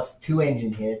 plus 2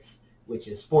 engine hits, which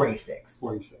is 46.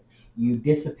 46. You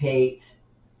dissipate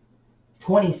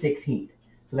 26 heat.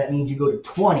 So that means you go to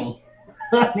 20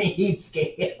 on the heat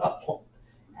scale.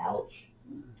 Ouch.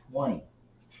 20.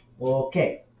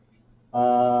 Okay.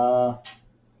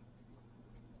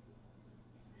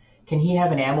 Can he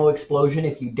have an ammo explosion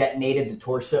if you detonated the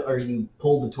torso, or you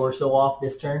pulled the torso off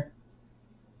this turn?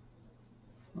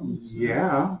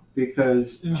 Yeah,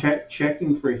 because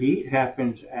checking for heat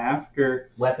happens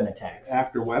after Weapon attacks.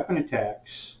 weapon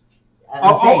attacks.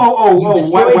 You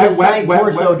destroyed his side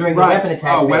torso during the right. weapon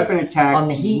attack phase. Weapon attack. On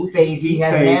the heat phase, he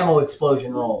has an ammo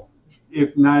explosion roll.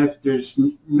 If there's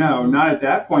not at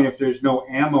that point. If there's no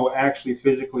ammo actually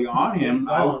physically on him,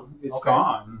 it's Okay.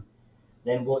 gone.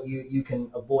 Then you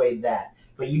can avoid that.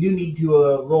 but you do need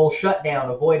to roll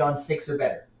shutdown, avoid on 6 or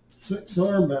better. 6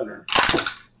 or better.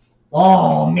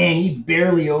 Oh man, he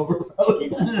barely overrode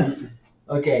it.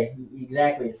 Okay,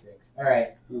 exactly a 6. All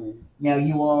right. Now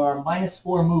you are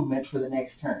 -4 movement for the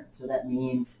next turn, so that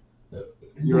means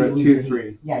You're at 2,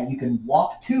 3. Yeah, you can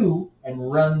walk 2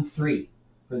 and run 3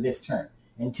 for this turn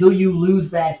until you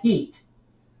lose that heat.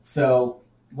 So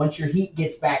once your heat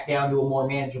gets back down to a more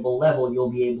manageable level, you'll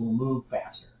be able to move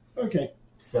faster. Okay.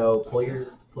 So pull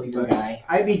your guy.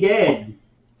 I'd be dead.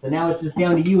 So now it's just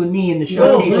down to you and me in the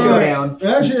showcase showdown.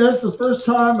 Actually, that's the first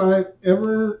time I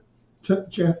ever took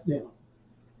Jeff down.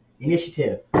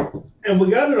 Initiative. And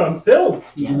we got it on film.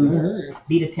 Yeah.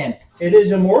 Beat a 10. It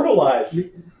is immortalized.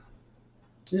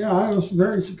 Yeah, I was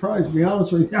very surprised, to be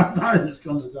honest with you. I thought he was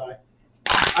going to die.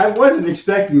 I wasn't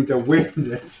expecting to win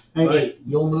this. Hey,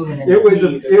 you'll move in. It was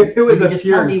a just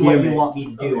pure tell me what you gimmick. want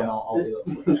me to do, and I'll do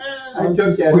it. I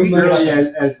took that really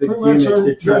as the pretty much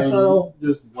gimmick to try and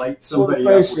just light Sort of somebody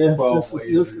up face with it. 12 Just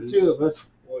the lasers. 2 of us.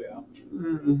 Oh, yeah.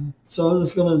 So I'm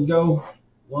just going to go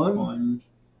 1, 1,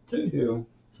 2.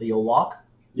 So you'll walk.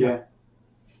 Yeah.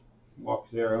 Walk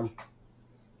 0.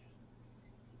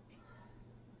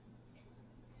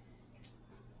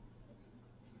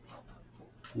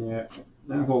 Yeah.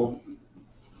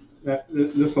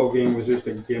 This whole game was just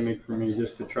a gimmick for me,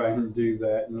 just to try and do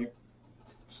that, and it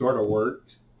sort of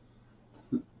worked.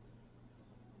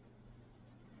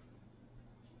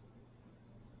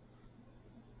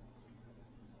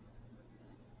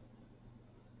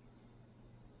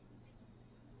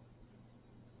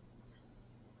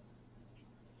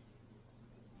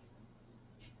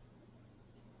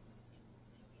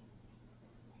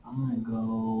 I'm gonna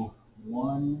go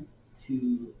 1,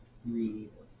 2, 3,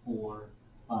 4,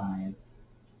 5,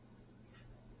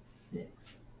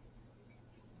 6.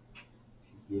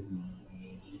 Give me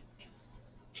a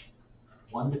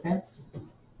 1 defense.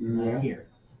 Yeah. Here.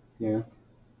 Yeah.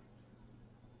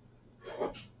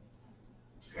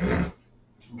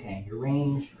 Okay, your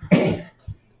range.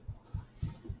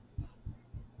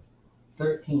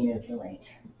 13 is the range.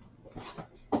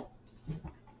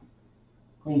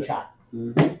 Clean shot.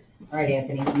 Mm-hmm. All right,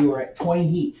 Anthony, you are at 20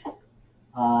 heat.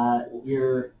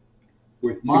 Your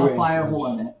With 2 modifier, angles. hold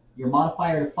on a minute. Your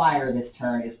modifier to fire this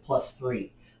turn is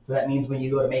 +3. So that means when you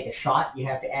go to make a shot, you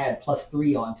have to add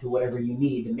 +3 onto whatever you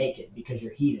need to make it because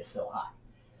your heat is so high.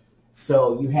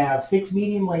 So you have 6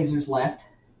 medium lasers left,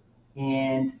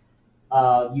 and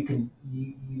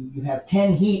you have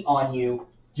 10 heat on you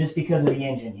just because of the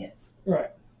engine hits.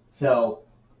 Right. So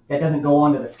that doesn't go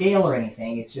onto the scale or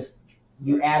anything. It's just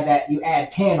you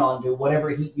add 10 onto whatever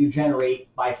heat you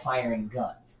generate by firing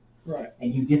guns. Right.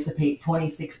 And you dissipate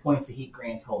 26 points of heat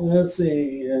grand total. Let's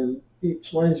see, and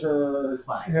each laser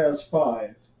 5. has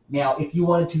 5. Now, if you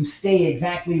wanted to stay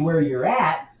exactly where you're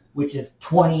at, which is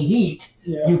 20 heat,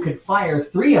 Yeah, you could fire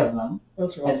 3 of them.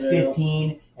 that's what That's I'll do.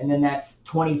 15, and then that's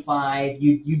 25.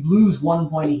 You'd lose 1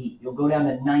 point of heat. You'll go down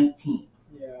to 19.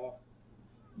 Yeah.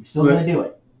 You're still going to do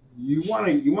it. You want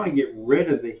to get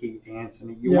rid of the heat,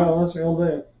 Anthony. You Yeah, want that's what I'll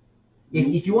do.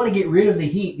 If you want to get rid of the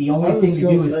heat, the only I was thing to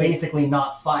gonna do is say- basically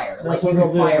not fire. That's Like you what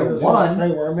I'll can do. fire I'm just gonna 1,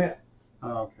 stay where I'm at.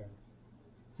 okay.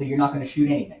 so you're not going to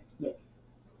shoot anything. No.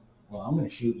 Well, I'm going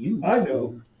to shoot you. I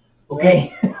know.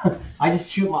 Okay. I just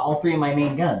shoot all 3 of my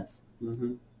main guns.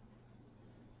 Mm-hmm.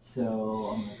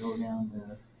 So I'm going to go down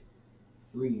to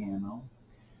 3 ammo.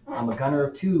 I'm a gunner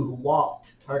of 2 who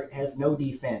walked. Target has no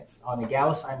defense. On the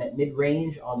Gauss, I'm at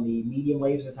mid-range. On the medium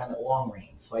lasers, I'm at long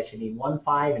range. So I should need 1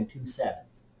 5 and 2 7s.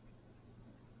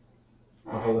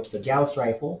 I'll go with the Gauss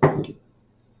rifle.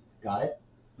 Got it.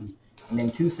 And then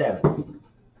 2 7s.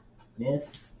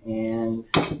 Miss and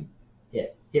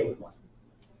hit. Hit with 1.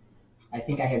 I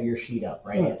think I have your sheet up,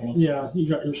 right, Anthony? Yeah, you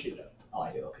got your sheet up. Oh,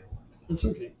 I do. Okay. That's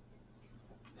okay.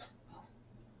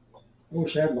 I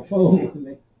wish I had my phone with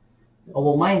me. Oh,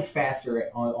 well, mine's faster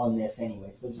on this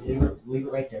anyway, so just leave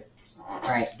it right there. All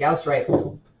right, Gauss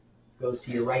rifle goes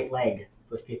to your right leg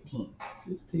for 15.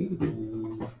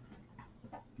 15.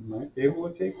 You might be able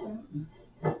to take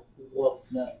that. Woof.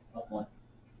 No, up 1.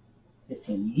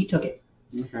 15. He took it.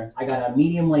 Okay. I got a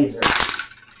medium laser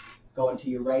going to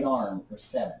your right arm for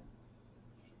 7.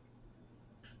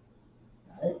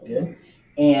 Got it. Good.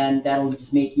 And that'll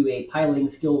just make you a piloting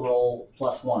skill roll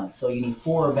 +1. So you need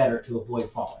 4 or better to avoid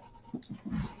falling.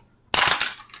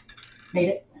 Made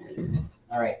it.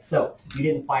 All right. So you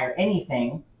didn't fire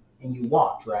anything, and you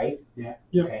walked, right? Yeah.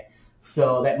 Yep. Okay.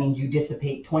 So that means you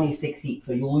dissipate 26 heat.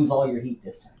 So you'll lose all your heat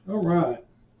this turn. All right.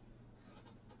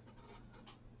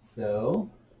 So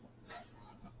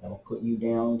that'll put you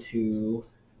down to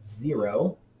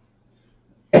 0.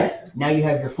 Now you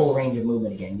have your full range of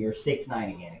movement again. You're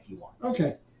 6'9" again if you want.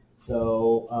 Okay.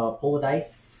 So pull the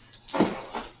dice.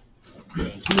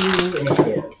 Thank you.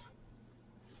 Initiative.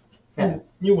 7.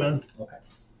 You win. Okay.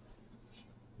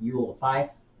 You roll a 5?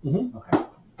 Mm-hmm. Okay.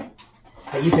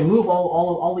 But you can move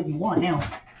all that you want now.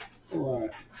 All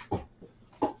right.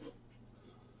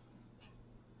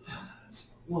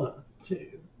 1,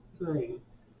 2, 3,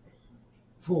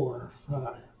 4,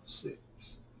 5, 6,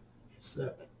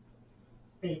 7,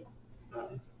 8,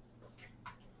 9.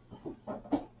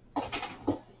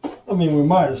 I mean, we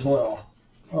might as well.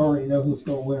 I already know who's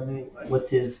going to win anyway. What's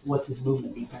his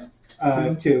movement defense?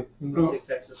 2. 6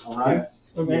 X's. All right.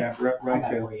 Okay. Yeah, I right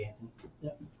got it 2. for you,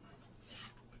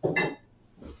 Anthony.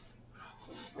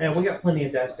 Yeah, we got plenty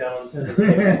of dice down on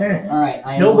the All right.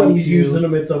 I am Nobody's going to using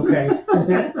them. It's okay.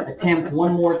 attempt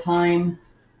one more time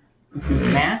to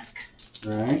mask.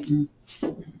 Right.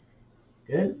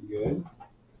 Good. Good.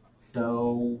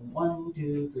 So 1,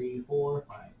 2, 3, 4,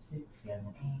 5, 6, 7,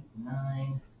 8,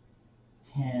 9,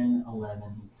 10,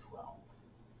 11, 12.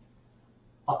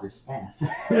 Fucker's fast.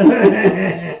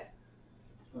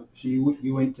 So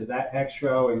you went to that hex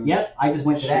row and Yep, I just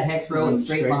went to that hex row and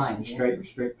straight line.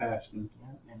 Straight past him.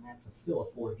 Yeah, and that's still a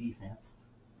 4 defense.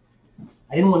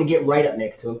 I didn't want to get right up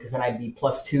next to him because then I'd be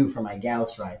 +2 for my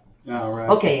Gauss rifle. Oh, right.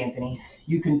 Okay, Anthony,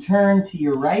 you can turn to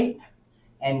your right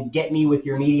and get me with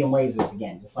your medium lasers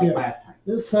again, just like last time.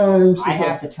 This time, I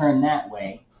have to turn that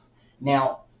way.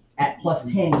 Now, at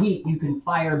 +10 heat, you can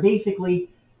fire basically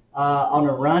on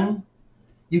a run.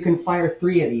 You can fire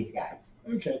 3 of these guys.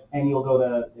 Okay. And you'll go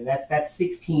to, that's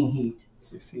 16 heat.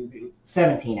 16 feet.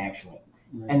 17 actually.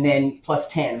 Right. And then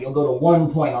 +10, you'll go to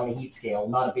 1 point on the heat scale,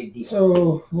 not a big deal.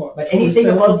 So, what? But anything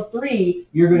 27? above 3,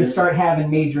 you're going to start having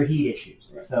major heat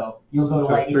issues. Right. So you'll go to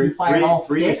So like, if you fire all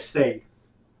 3 is 6, safe.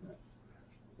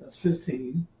 That's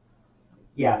 15.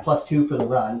 yeah, +2 for the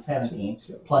run, 17.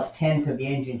 So, +10 for the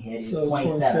engine hit is so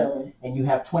 27. And you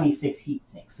have 26 heat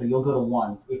sinks. So you'll go to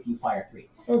 1 if you fire 3.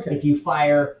 Okay. If you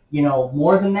fire,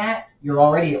 more than that, you're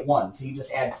already at 1. So you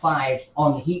just add 5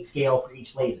 on the heat scale for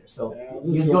each laser. So Yeah,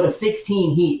 you go to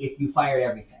 16 heat if you fired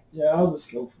everything. Yeah, I'll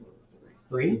just go for the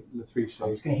 3. 3? The 3 I'm safe.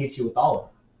 just going to hit you with all of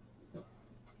them.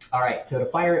 All right, so to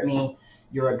fire at me,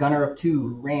 you're a gunner of 2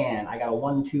 who ran. I got a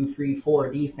 1, 2, 3,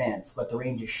 4 defense, but the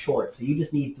range is short, so you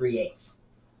just need 3/8.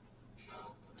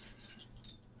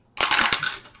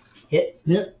 Hit.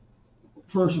 Hit.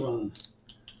 First one.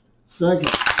 Second.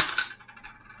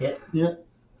 Hit. Hit.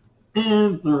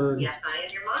 And third. Yes, I am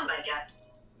your mom, I guess.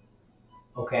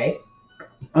 Okay.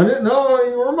 I didn't know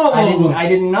you were my mom. I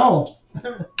didn't know.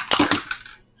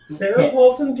 Sarah Okay.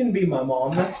 Paulson can be my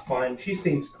mom. That's fine. She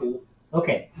seems cool.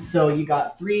 Okay, so you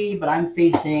got 3, but I'm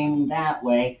facing that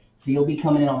way, so you'll be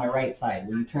coming in on my right side.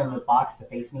 Will you turn the box to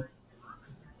face me?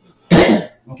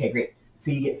 Okay, great.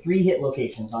 So you get 3 hit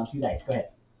locations on 2 dice. Go ahead.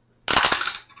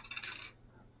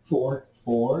 4.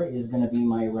 4 is going to be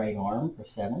my right arm for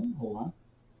 7. Hold on.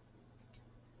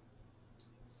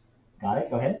 Got it.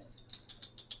 Go ahead.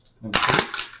 Number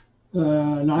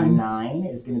 2. 9. 9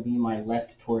 is going to be my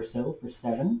left torso for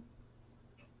 7.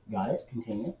 Got it.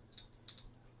 Continue.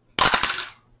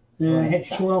 And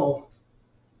headshot. 12.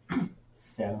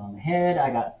 7 on the head.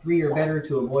 I got 3 or better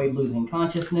to avoid losing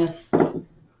consciousness.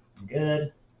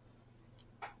 Good.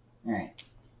 All right.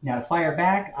 Now to fire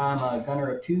back, I'm a gunner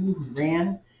of 2 who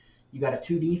ran. You got a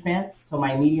 2 defense, so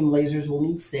my medium lasers will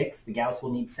need 6. The Gauss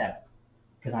will need 7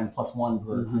 because I'm +1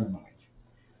 per range.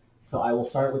 So I will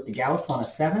start with the Gauss on a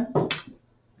 7.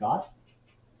 Got.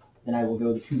 Then I will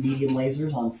go to 2 medium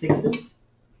lasers on 6s.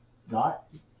 Got.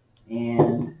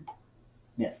 And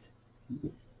missed.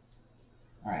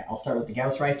 All right, I'll start with the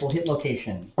Gauss rifle hit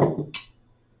location.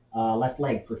 Left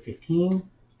leg for 15.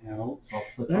 Out. So I'll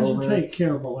flip That should over. take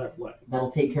care of the left leg.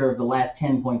 That'll take care of the last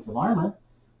 10 points of armor.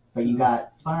 But you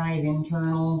got 5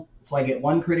 internal, so I get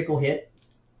 1 critical hit.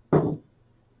 Nothing.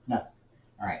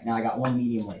 All right, now I got 1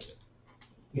 medium laser.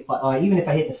 If even if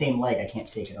I hit the same leg, I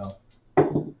can't take it off.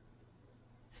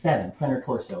 7 center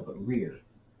torso, but rear.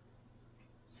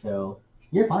 So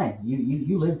you're fine.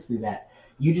 You lived through that.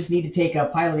 You just need to take a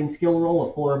piloting skill roll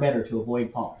of 4 or better to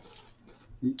avoid falling.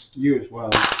 You as well.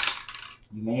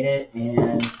 You made it,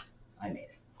 and I made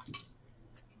it.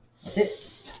 That's it.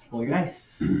 Roll your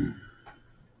dice.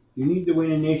 You need to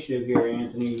win initiative here,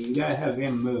 Anthony. You gotta have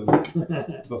him move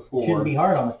before. Shouldn't be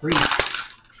hard on the 3.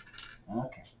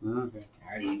 Okay. Okay. I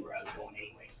already knew where I was going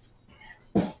anyway.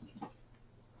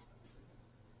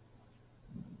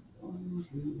 1,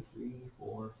 2, 3,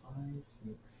 4, 5,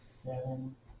 6,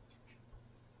 7,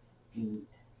 8,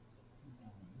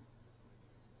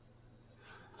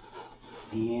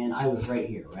 9. And I was right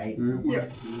here, right? So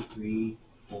 1, 2, 3,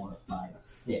 4, 5,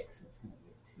 6. That's going to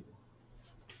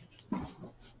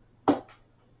be a 2.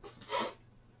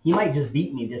 He might just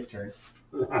beat me this turn.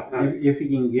 If he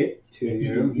can get to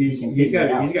you, he's got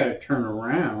to turn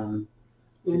around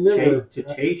to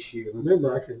chase you.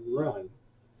 Remember, I can run.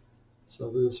 So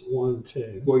there's 1,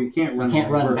 2. Well, you can't run. You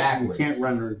can't run reverse. backwards. You can't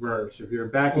run reverse. If you're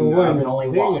backing Oh, wait a up, minute. only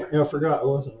Dang walk. it. I forgot it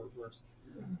wasn't reverse.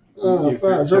 If you're-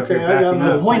 Fudge. so if Okay, you're I got backing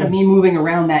The up- point of me moving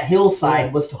around that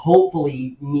hillside was to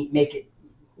hopefully make it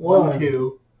 1,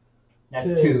 2. That's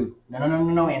 2.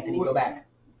 No, Anthony, go back.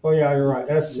 Oh, yeah, you're right.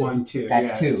 That's 1, 2.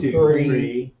 That's yeah, 2.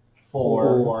 3, 4,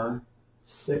 4,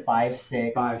 6, 5,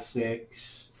 6, 5,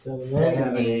 6, 7,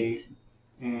 7, 8,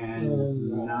 and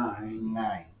 9.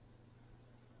 9.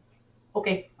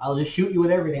 Okay, I'll just shoot you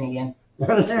with everything again.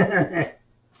 8.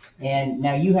 And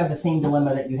now you have the same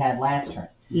dilemma that you had last turn.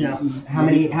 Yeah. How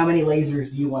many lasers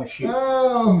do you want to shoot?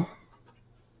 Oh,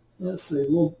 let's see.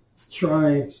 We'll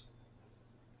try.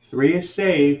 3 is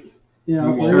safe.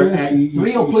 Yeah, You start at- you-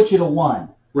 3 will put you to 1.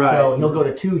 Right. So he'll go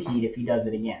to 2 heat if he does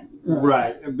it again.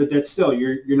 Right, but that's still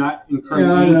you're not incurring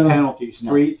Yeah, I any know. penalties.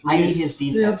 No, 3 I need is, his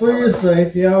Yeah, defense. 3 is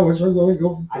safe. Yeah, which I'm going to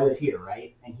go I for. was here,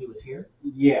 right? And he was here?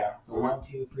 yeah, So 1,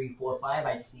 2, 3, 4, 5.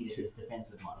 I just needed his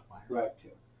defensive modifier. right. So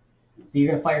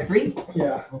you're going to fire 3?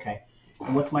 Yeah. Okay.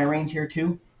 And what's my range here,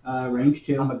 2? Range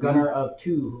 2. I'm a gunner of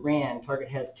 2 who ran. Target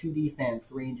has 2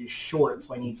 defense. Range is short,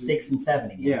 so I need 6 and 7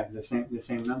 again. Yeah, the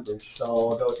same numbers. So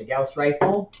I'll go with the Gauss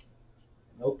rifle.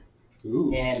 Nope.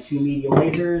 Ooh. And 2 medium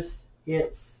lasers.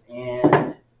 Hits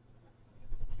and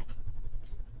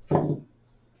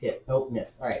hit. Nope,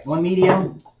 missed. All right, 1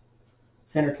 medium.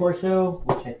 Center torso,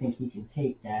 which I think he can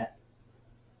take that.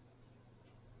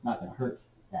 Not going to hurt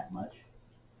that much.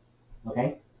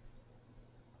 Okay.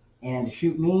 And to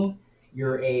shoot me,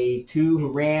 you're a 2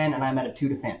 who ran, and I'm at a 2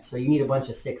 defense. So you need a bunch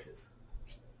of 6s.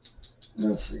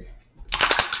 Let's see.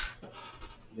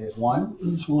 There's 1.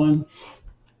 There's 1.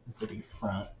 This will be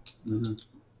front. Mm-hmm.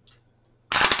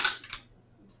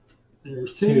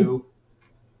 There's 2. 2.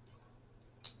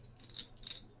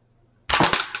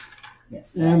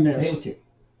 Yes. And so miss. hit with 2.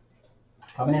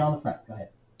 Coming in on the front. Go ahead.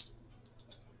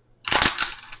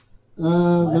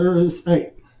 There is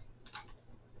 8.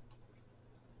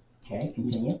 Okay,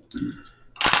 continue.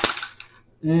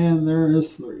 And there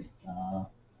is 3.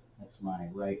 That's my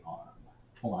right arm.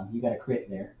 Hold on, you got a crit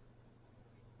there.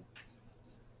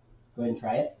 Go ahead and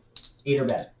try it. 8 or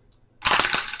better.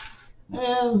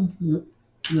 And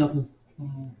nothing.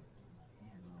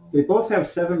 They both have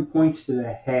 7 points to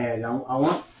the head.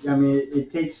 I mean,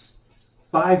 it takes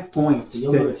 5 points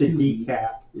You'll to go to 2.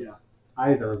 decap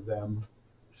either of them.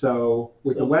 So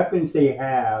with the weapons they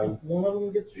have, One of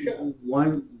them gets shot.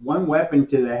 one weapon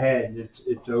to the head,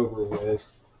 it's over with.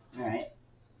 All right.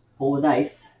 Pull the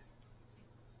dice.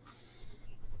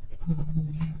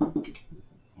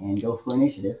 And go for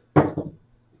initiative.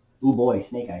 Ooh boy,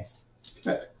 snake eyes.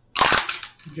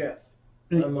 Jeff,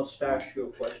 I must ask you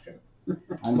a question,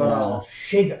 I'm but gonna I'll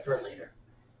shave it for later.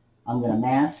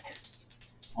 mask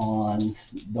on.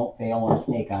 Don't fail on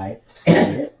snake eyes. Got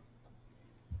it.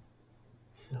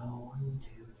 So 1,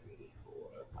 2, 3, 4,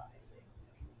 5,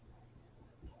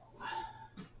 6.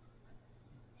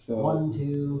 So 1,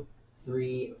 2,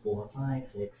 3, 4, 5,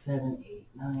 6, 7, 8,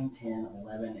 9, 10,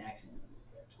 11, action,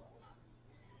 12.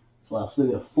 So I'll still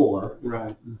get a 4,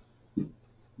 right.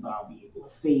 but I'll be able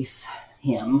to face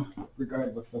him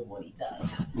regardless of what he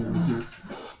does.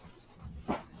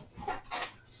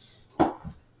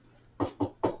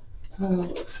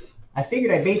 Let's see. I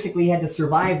figured I basically had to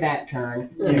survive that turn,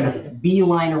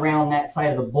 beeline around that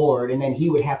side of the board, and then he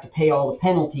would have to pay all the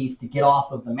penalties to get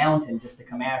off of the mountain just to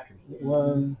come after me.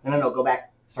 1. No, go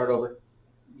back. Start over.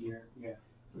 Yeah.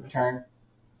 Turn.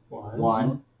 1.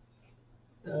 1,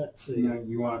 Let's see. You know,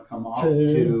 you want to come off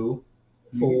 2,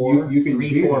 4. You can 3,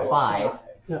 do 4, that. 5.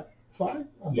 5?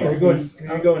 Yes.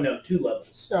 You're going down 2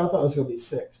 levels. I thought it was going to be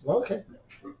 6. But okay.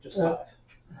 Just 5.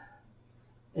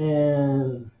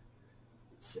 And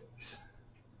 6.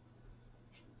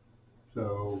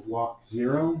 So walk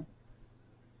 0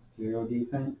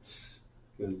 defense,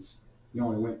 because you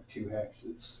only went 2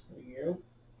 hexes. There you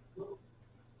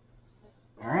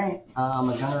All right. I'm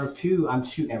a gunner of 2. I'm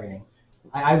shooting everything.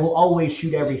 I will always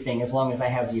shoot everything as long as I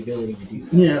have the ability to do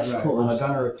so. Yes, Right. of I'm a course.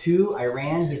 gunner of 2. I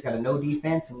ran. He's got a no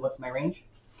defense. And what's my range?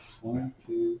 1,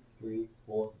 2, 3,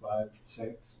 4, 5,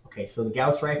 6. Okay, so the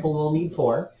Gauss rifle will need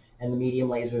 4, and the medium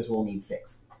lasers will need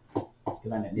 6,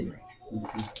 because I'm at mid-range.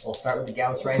 We'll start with the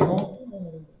Gauss rifle.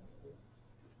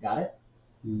 Got it?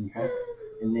 Okay.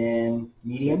 And then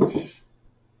medium,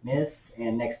 miss,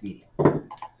 and next medium.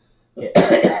 Hit.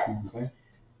 Okay.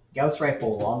 Gauss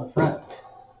rifle on the front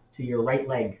to your right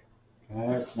leg.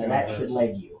 That's Now that should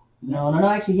leg you. No,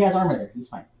 actually he has armor there. He's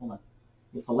fine. Hold on.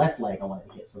 It's the left leg I wanted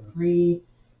to hit. So 3,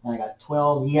 and I got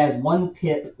 12. He has 1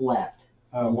 pip left.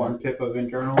 1 pip of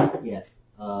internal? Yes.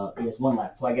 He has 1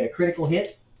 left. So I get a critical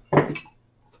hit.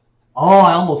 Oh,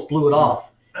 I almost blew it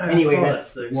off. Anyway,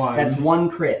 that's 1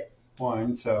 crit.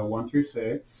 1, so 1 through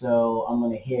 6. So I'm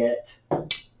going to hit,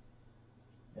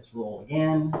 let's roll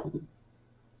again.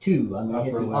 2. I'm going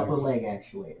to hit the upper leg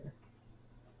actuator.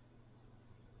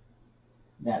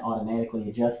 That automatically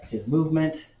adjusts his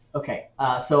movement. Okay,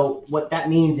 so what that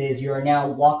means is you're now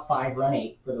walk 5, run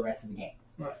 8 for the rest of the game.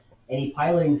 Right. Any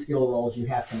piloting skill rolls you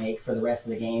have to make for the rest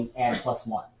of the game, add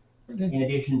 +1, in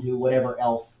addition to whatever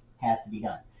else has to be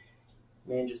done.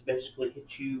 Man just basically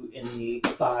hit you in the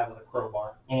thigh with a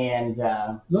crowbar. And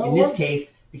in this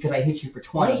case, because I hit you for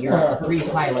 20, you're a 3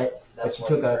 pilot, but you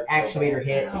took an actuator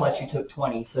hit, plus you took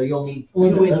 20, so you'll need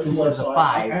 2 instances of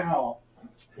 5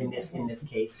 in this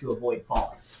case to avoid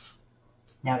falling.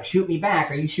 Now to shoot me back,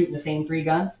 are you shooting the same 3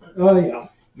 guns? Oh, yeah.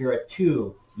 You're a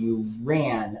 2. You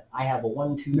ran. I have a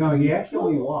 1, 2, 3. No, you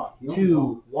actually walk.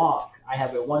 2, walk. I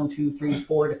have a 1, 2, 3,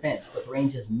 4 defense, but the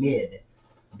range is mid,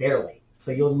 barely. So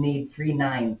you'll need 3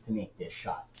 9s to make this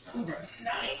shot. 9, 9,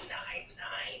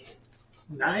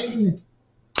 9. 9?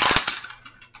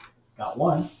 Got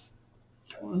 1.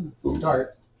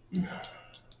 Start.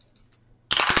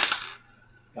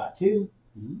 Got 2.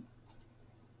 And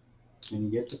you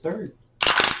get the 3rd.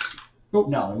 Oh,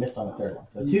 no, I missed on the 3rd one.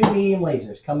 So 2 medium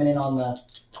lasers coming in on the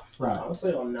front.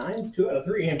 Honestly, on 9s, 2 out of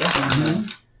 3 ain't Mm-hmm.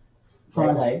 bad.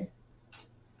 Front leg.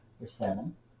 There's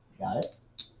 7. Got it.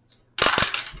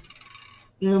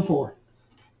 And 4.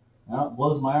 Well, it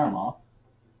blows my arm off.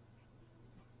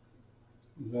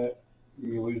 Is that,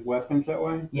 you lose weapons that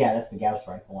way? Yeah, that's the Gauss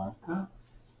rifle arm. Huh.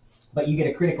 But you get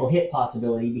a critical hit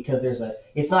possibility because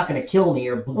it's not going to kill me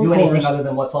or do course. anything other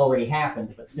than what's already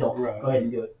happened, but still, Right. go ahead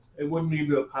and do it. It wouldn't give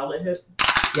you a pilot hit?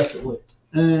 Yes, it would.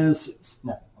 And 6.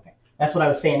 Nothing. Okay. That's what I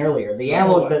was saying earlier. The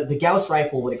ammo, the Gauss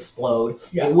rifle would explode.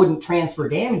 Yeah. It wouldn't transfer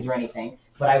damage or anything,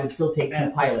 but I would still take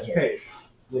 2 pilot hits, Okay.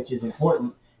 which is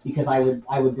important because I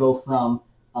would go from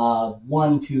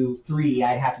 1 to 3.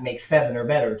 I'd have to make 7 or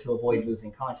better to avoid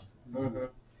losing consciousness. Mm-hmm.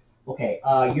 Okay,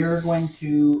 you're going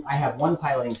to... I have 1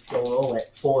 piloting skill roll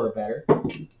at 4 or better.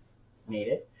 Made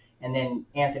it. And then,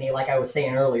 Anthony, like I was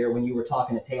saying earlier when you were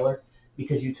talking to Taylor,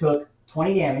 because you took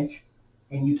 20 damage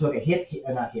and you took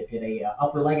a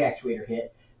upper leg actuator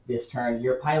hit this turn,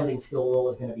 your piloting skill roll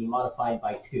is going to be modified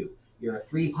by 2. You're a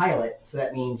 3 pilot, so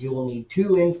that means you will need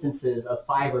 2 instances of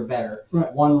 5 or better,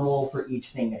 Right. 1 roll for each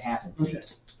thing that happens. Okay.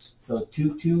 So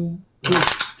 2, 2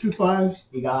 5s.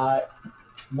 you got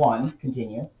 1,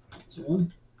 continue. So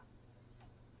 1.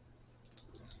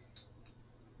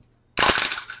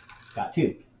 Got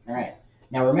 2. All right.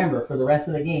 Now remember, for the rest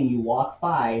of the game, you walk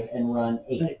 5 and run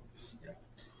 8. 8.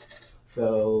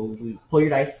 So we pull your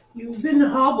dice. You've been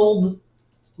hobbled.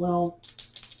 Well,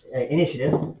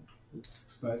 initiative.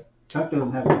 But Chuck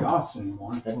doesn't have the Goss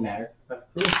anymore. Doesn't matter.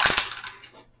 That's true.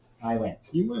 I win.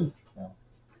 You win. So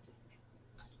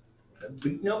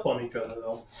Beating up on each other,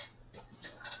 though.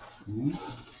 Mm-hmm.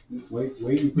 Waiting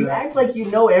for you that. act like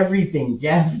you know everything,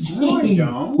 Jeff. No, I Jeez.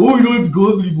 don't. Oh, you don't have to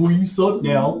go anymore. You suck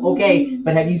now. Okay,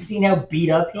 but have you seen how beat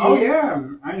up he Oh, is? yeah,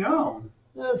 I know.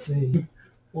 Let's see.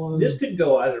 1, This could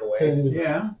go either way. 2.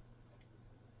 Yeah.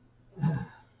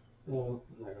 Oh,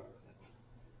 no.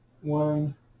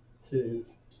 1, 2,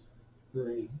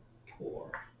 3,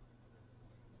 4,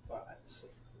 5,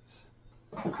 6.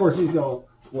 Of course, he's going to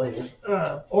win.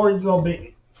 Or he's going to beat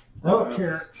me. I don't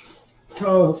care.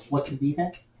 Because... What's the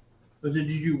defense?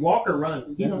 Did you walk or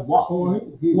run? He had to walk.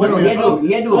 Wait Well, a he had minute.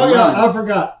 to do a Oh, yeah, run. I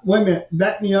forgot. Wait a minute.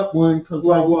 Back me up one. Cause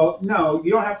Well, no,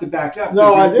 you don't have to back up.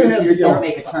 No, I do have to You don't go.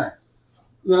 make a turn.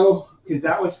 No. Because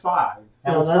that was 5.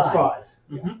 That No, was that's 5. 5.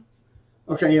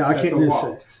 Mm-hmm. Okay, yeah, I That's can't a do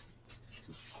walk. 6.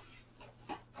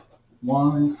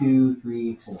 1, 2,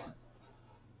 3, 4.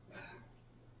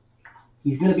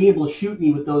 He's going to be able to shoot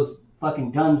me with those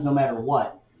fucking guns no matter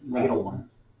what. I get a 1.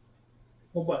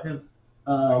 What about him?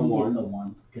 He one. gets a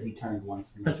 1 because he turned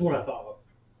once. That's what I thought of.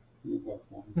 You got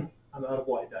 1. I'm out of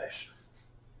white dice.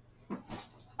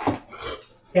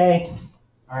 Okay.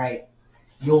 All right.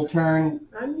 You'll turn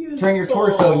your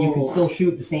torso. You can still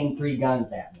shoot the same 3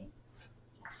 guns at me.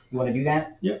 You want to do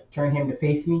that? Yep. Turn him to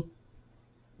face me.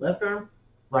 Left arm?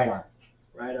 Right arm.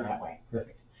 Right arm. That way.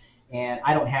 Perfect. And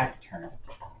I don't have to turn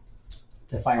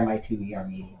to fire my 2 ER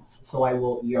mediums. So I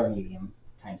will ER medium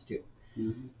times 2.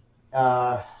 Mm-hmm.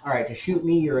 All right, to shoot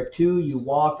me, you're a 2. You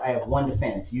walked. I have 1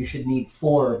 defense. You should need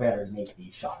 4 or better to make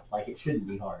these shots. Like, it shouldn't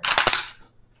be hard.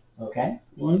 Okay?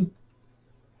 1,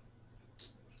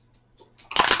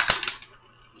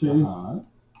 2.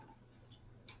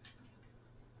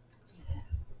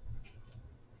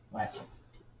 Last one.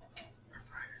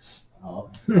 Oh.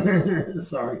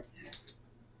 Sorry.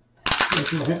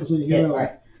 That's what happens when you Yeah, get all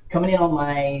right. Coming in on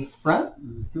my front,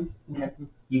 Mhm.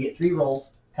 you get 3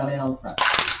 rolls coming in on the front.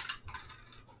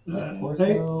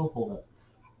 Torso, hold up.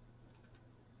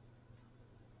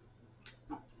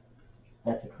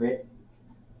 That's a crit.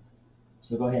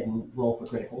 So go ahead and roll for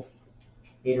criticals.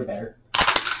 8 or better.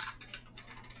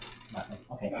 Nothing.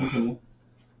 Okay, continue.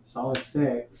 Solid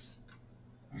 6.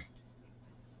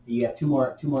 You have two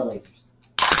more lasers.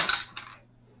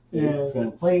 Yeah,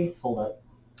 Same place. Hold up.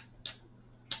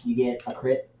 You get a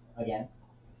crit again.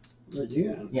 What'd you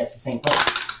get? Yeah, it's the same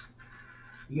place.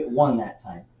 You get 1 that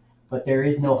time. But there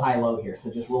is no high-low here, so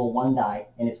just roll 1 die,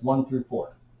 and it's 1 through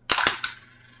 4.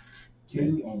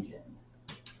 2 engine.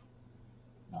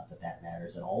 Not that that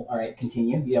matters at all. All right,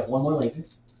 continue. You have 1 more laser.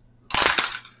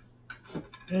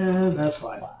 And that's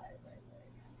 5. 5.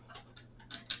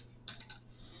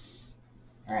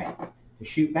 All right. To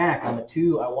shoot back on the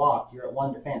 2 I walked, you're at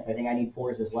 1 defense. I think I need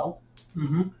 4s as well.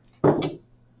 Mm-hmm.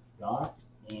 Got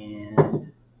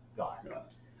and got.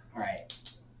 All right.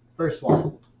 First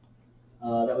one.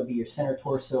 That would be your center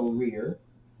torso rear,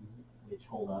 which,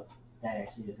 hold up, that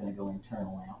actually is going to go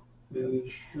internal now. And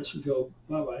this would go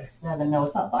bye-bye. 7, no,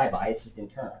 it's not bye-bye, it's just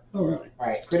internal. Oh, really? All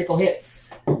right, critical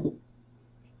hits.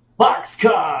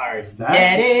 Boxcars, That-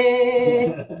 get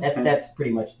it? That's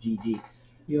pretty much GG.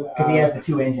 Yep. Because he has the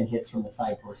 2 engine hits from the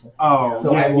side torso. Oh,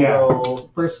 So yeah, I will yeah. go,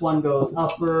 first one goes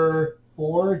upper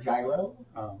 4, gyro.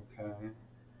 Okay.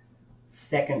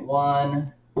 Second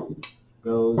one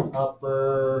goes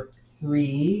upper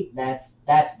 3, that's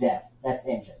death, that's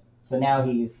engine. So now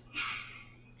he's,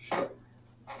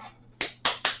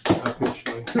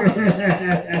 Officially.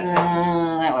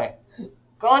 that way.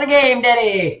 Go on a game,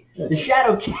 Daddy! The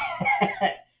Shadow Cat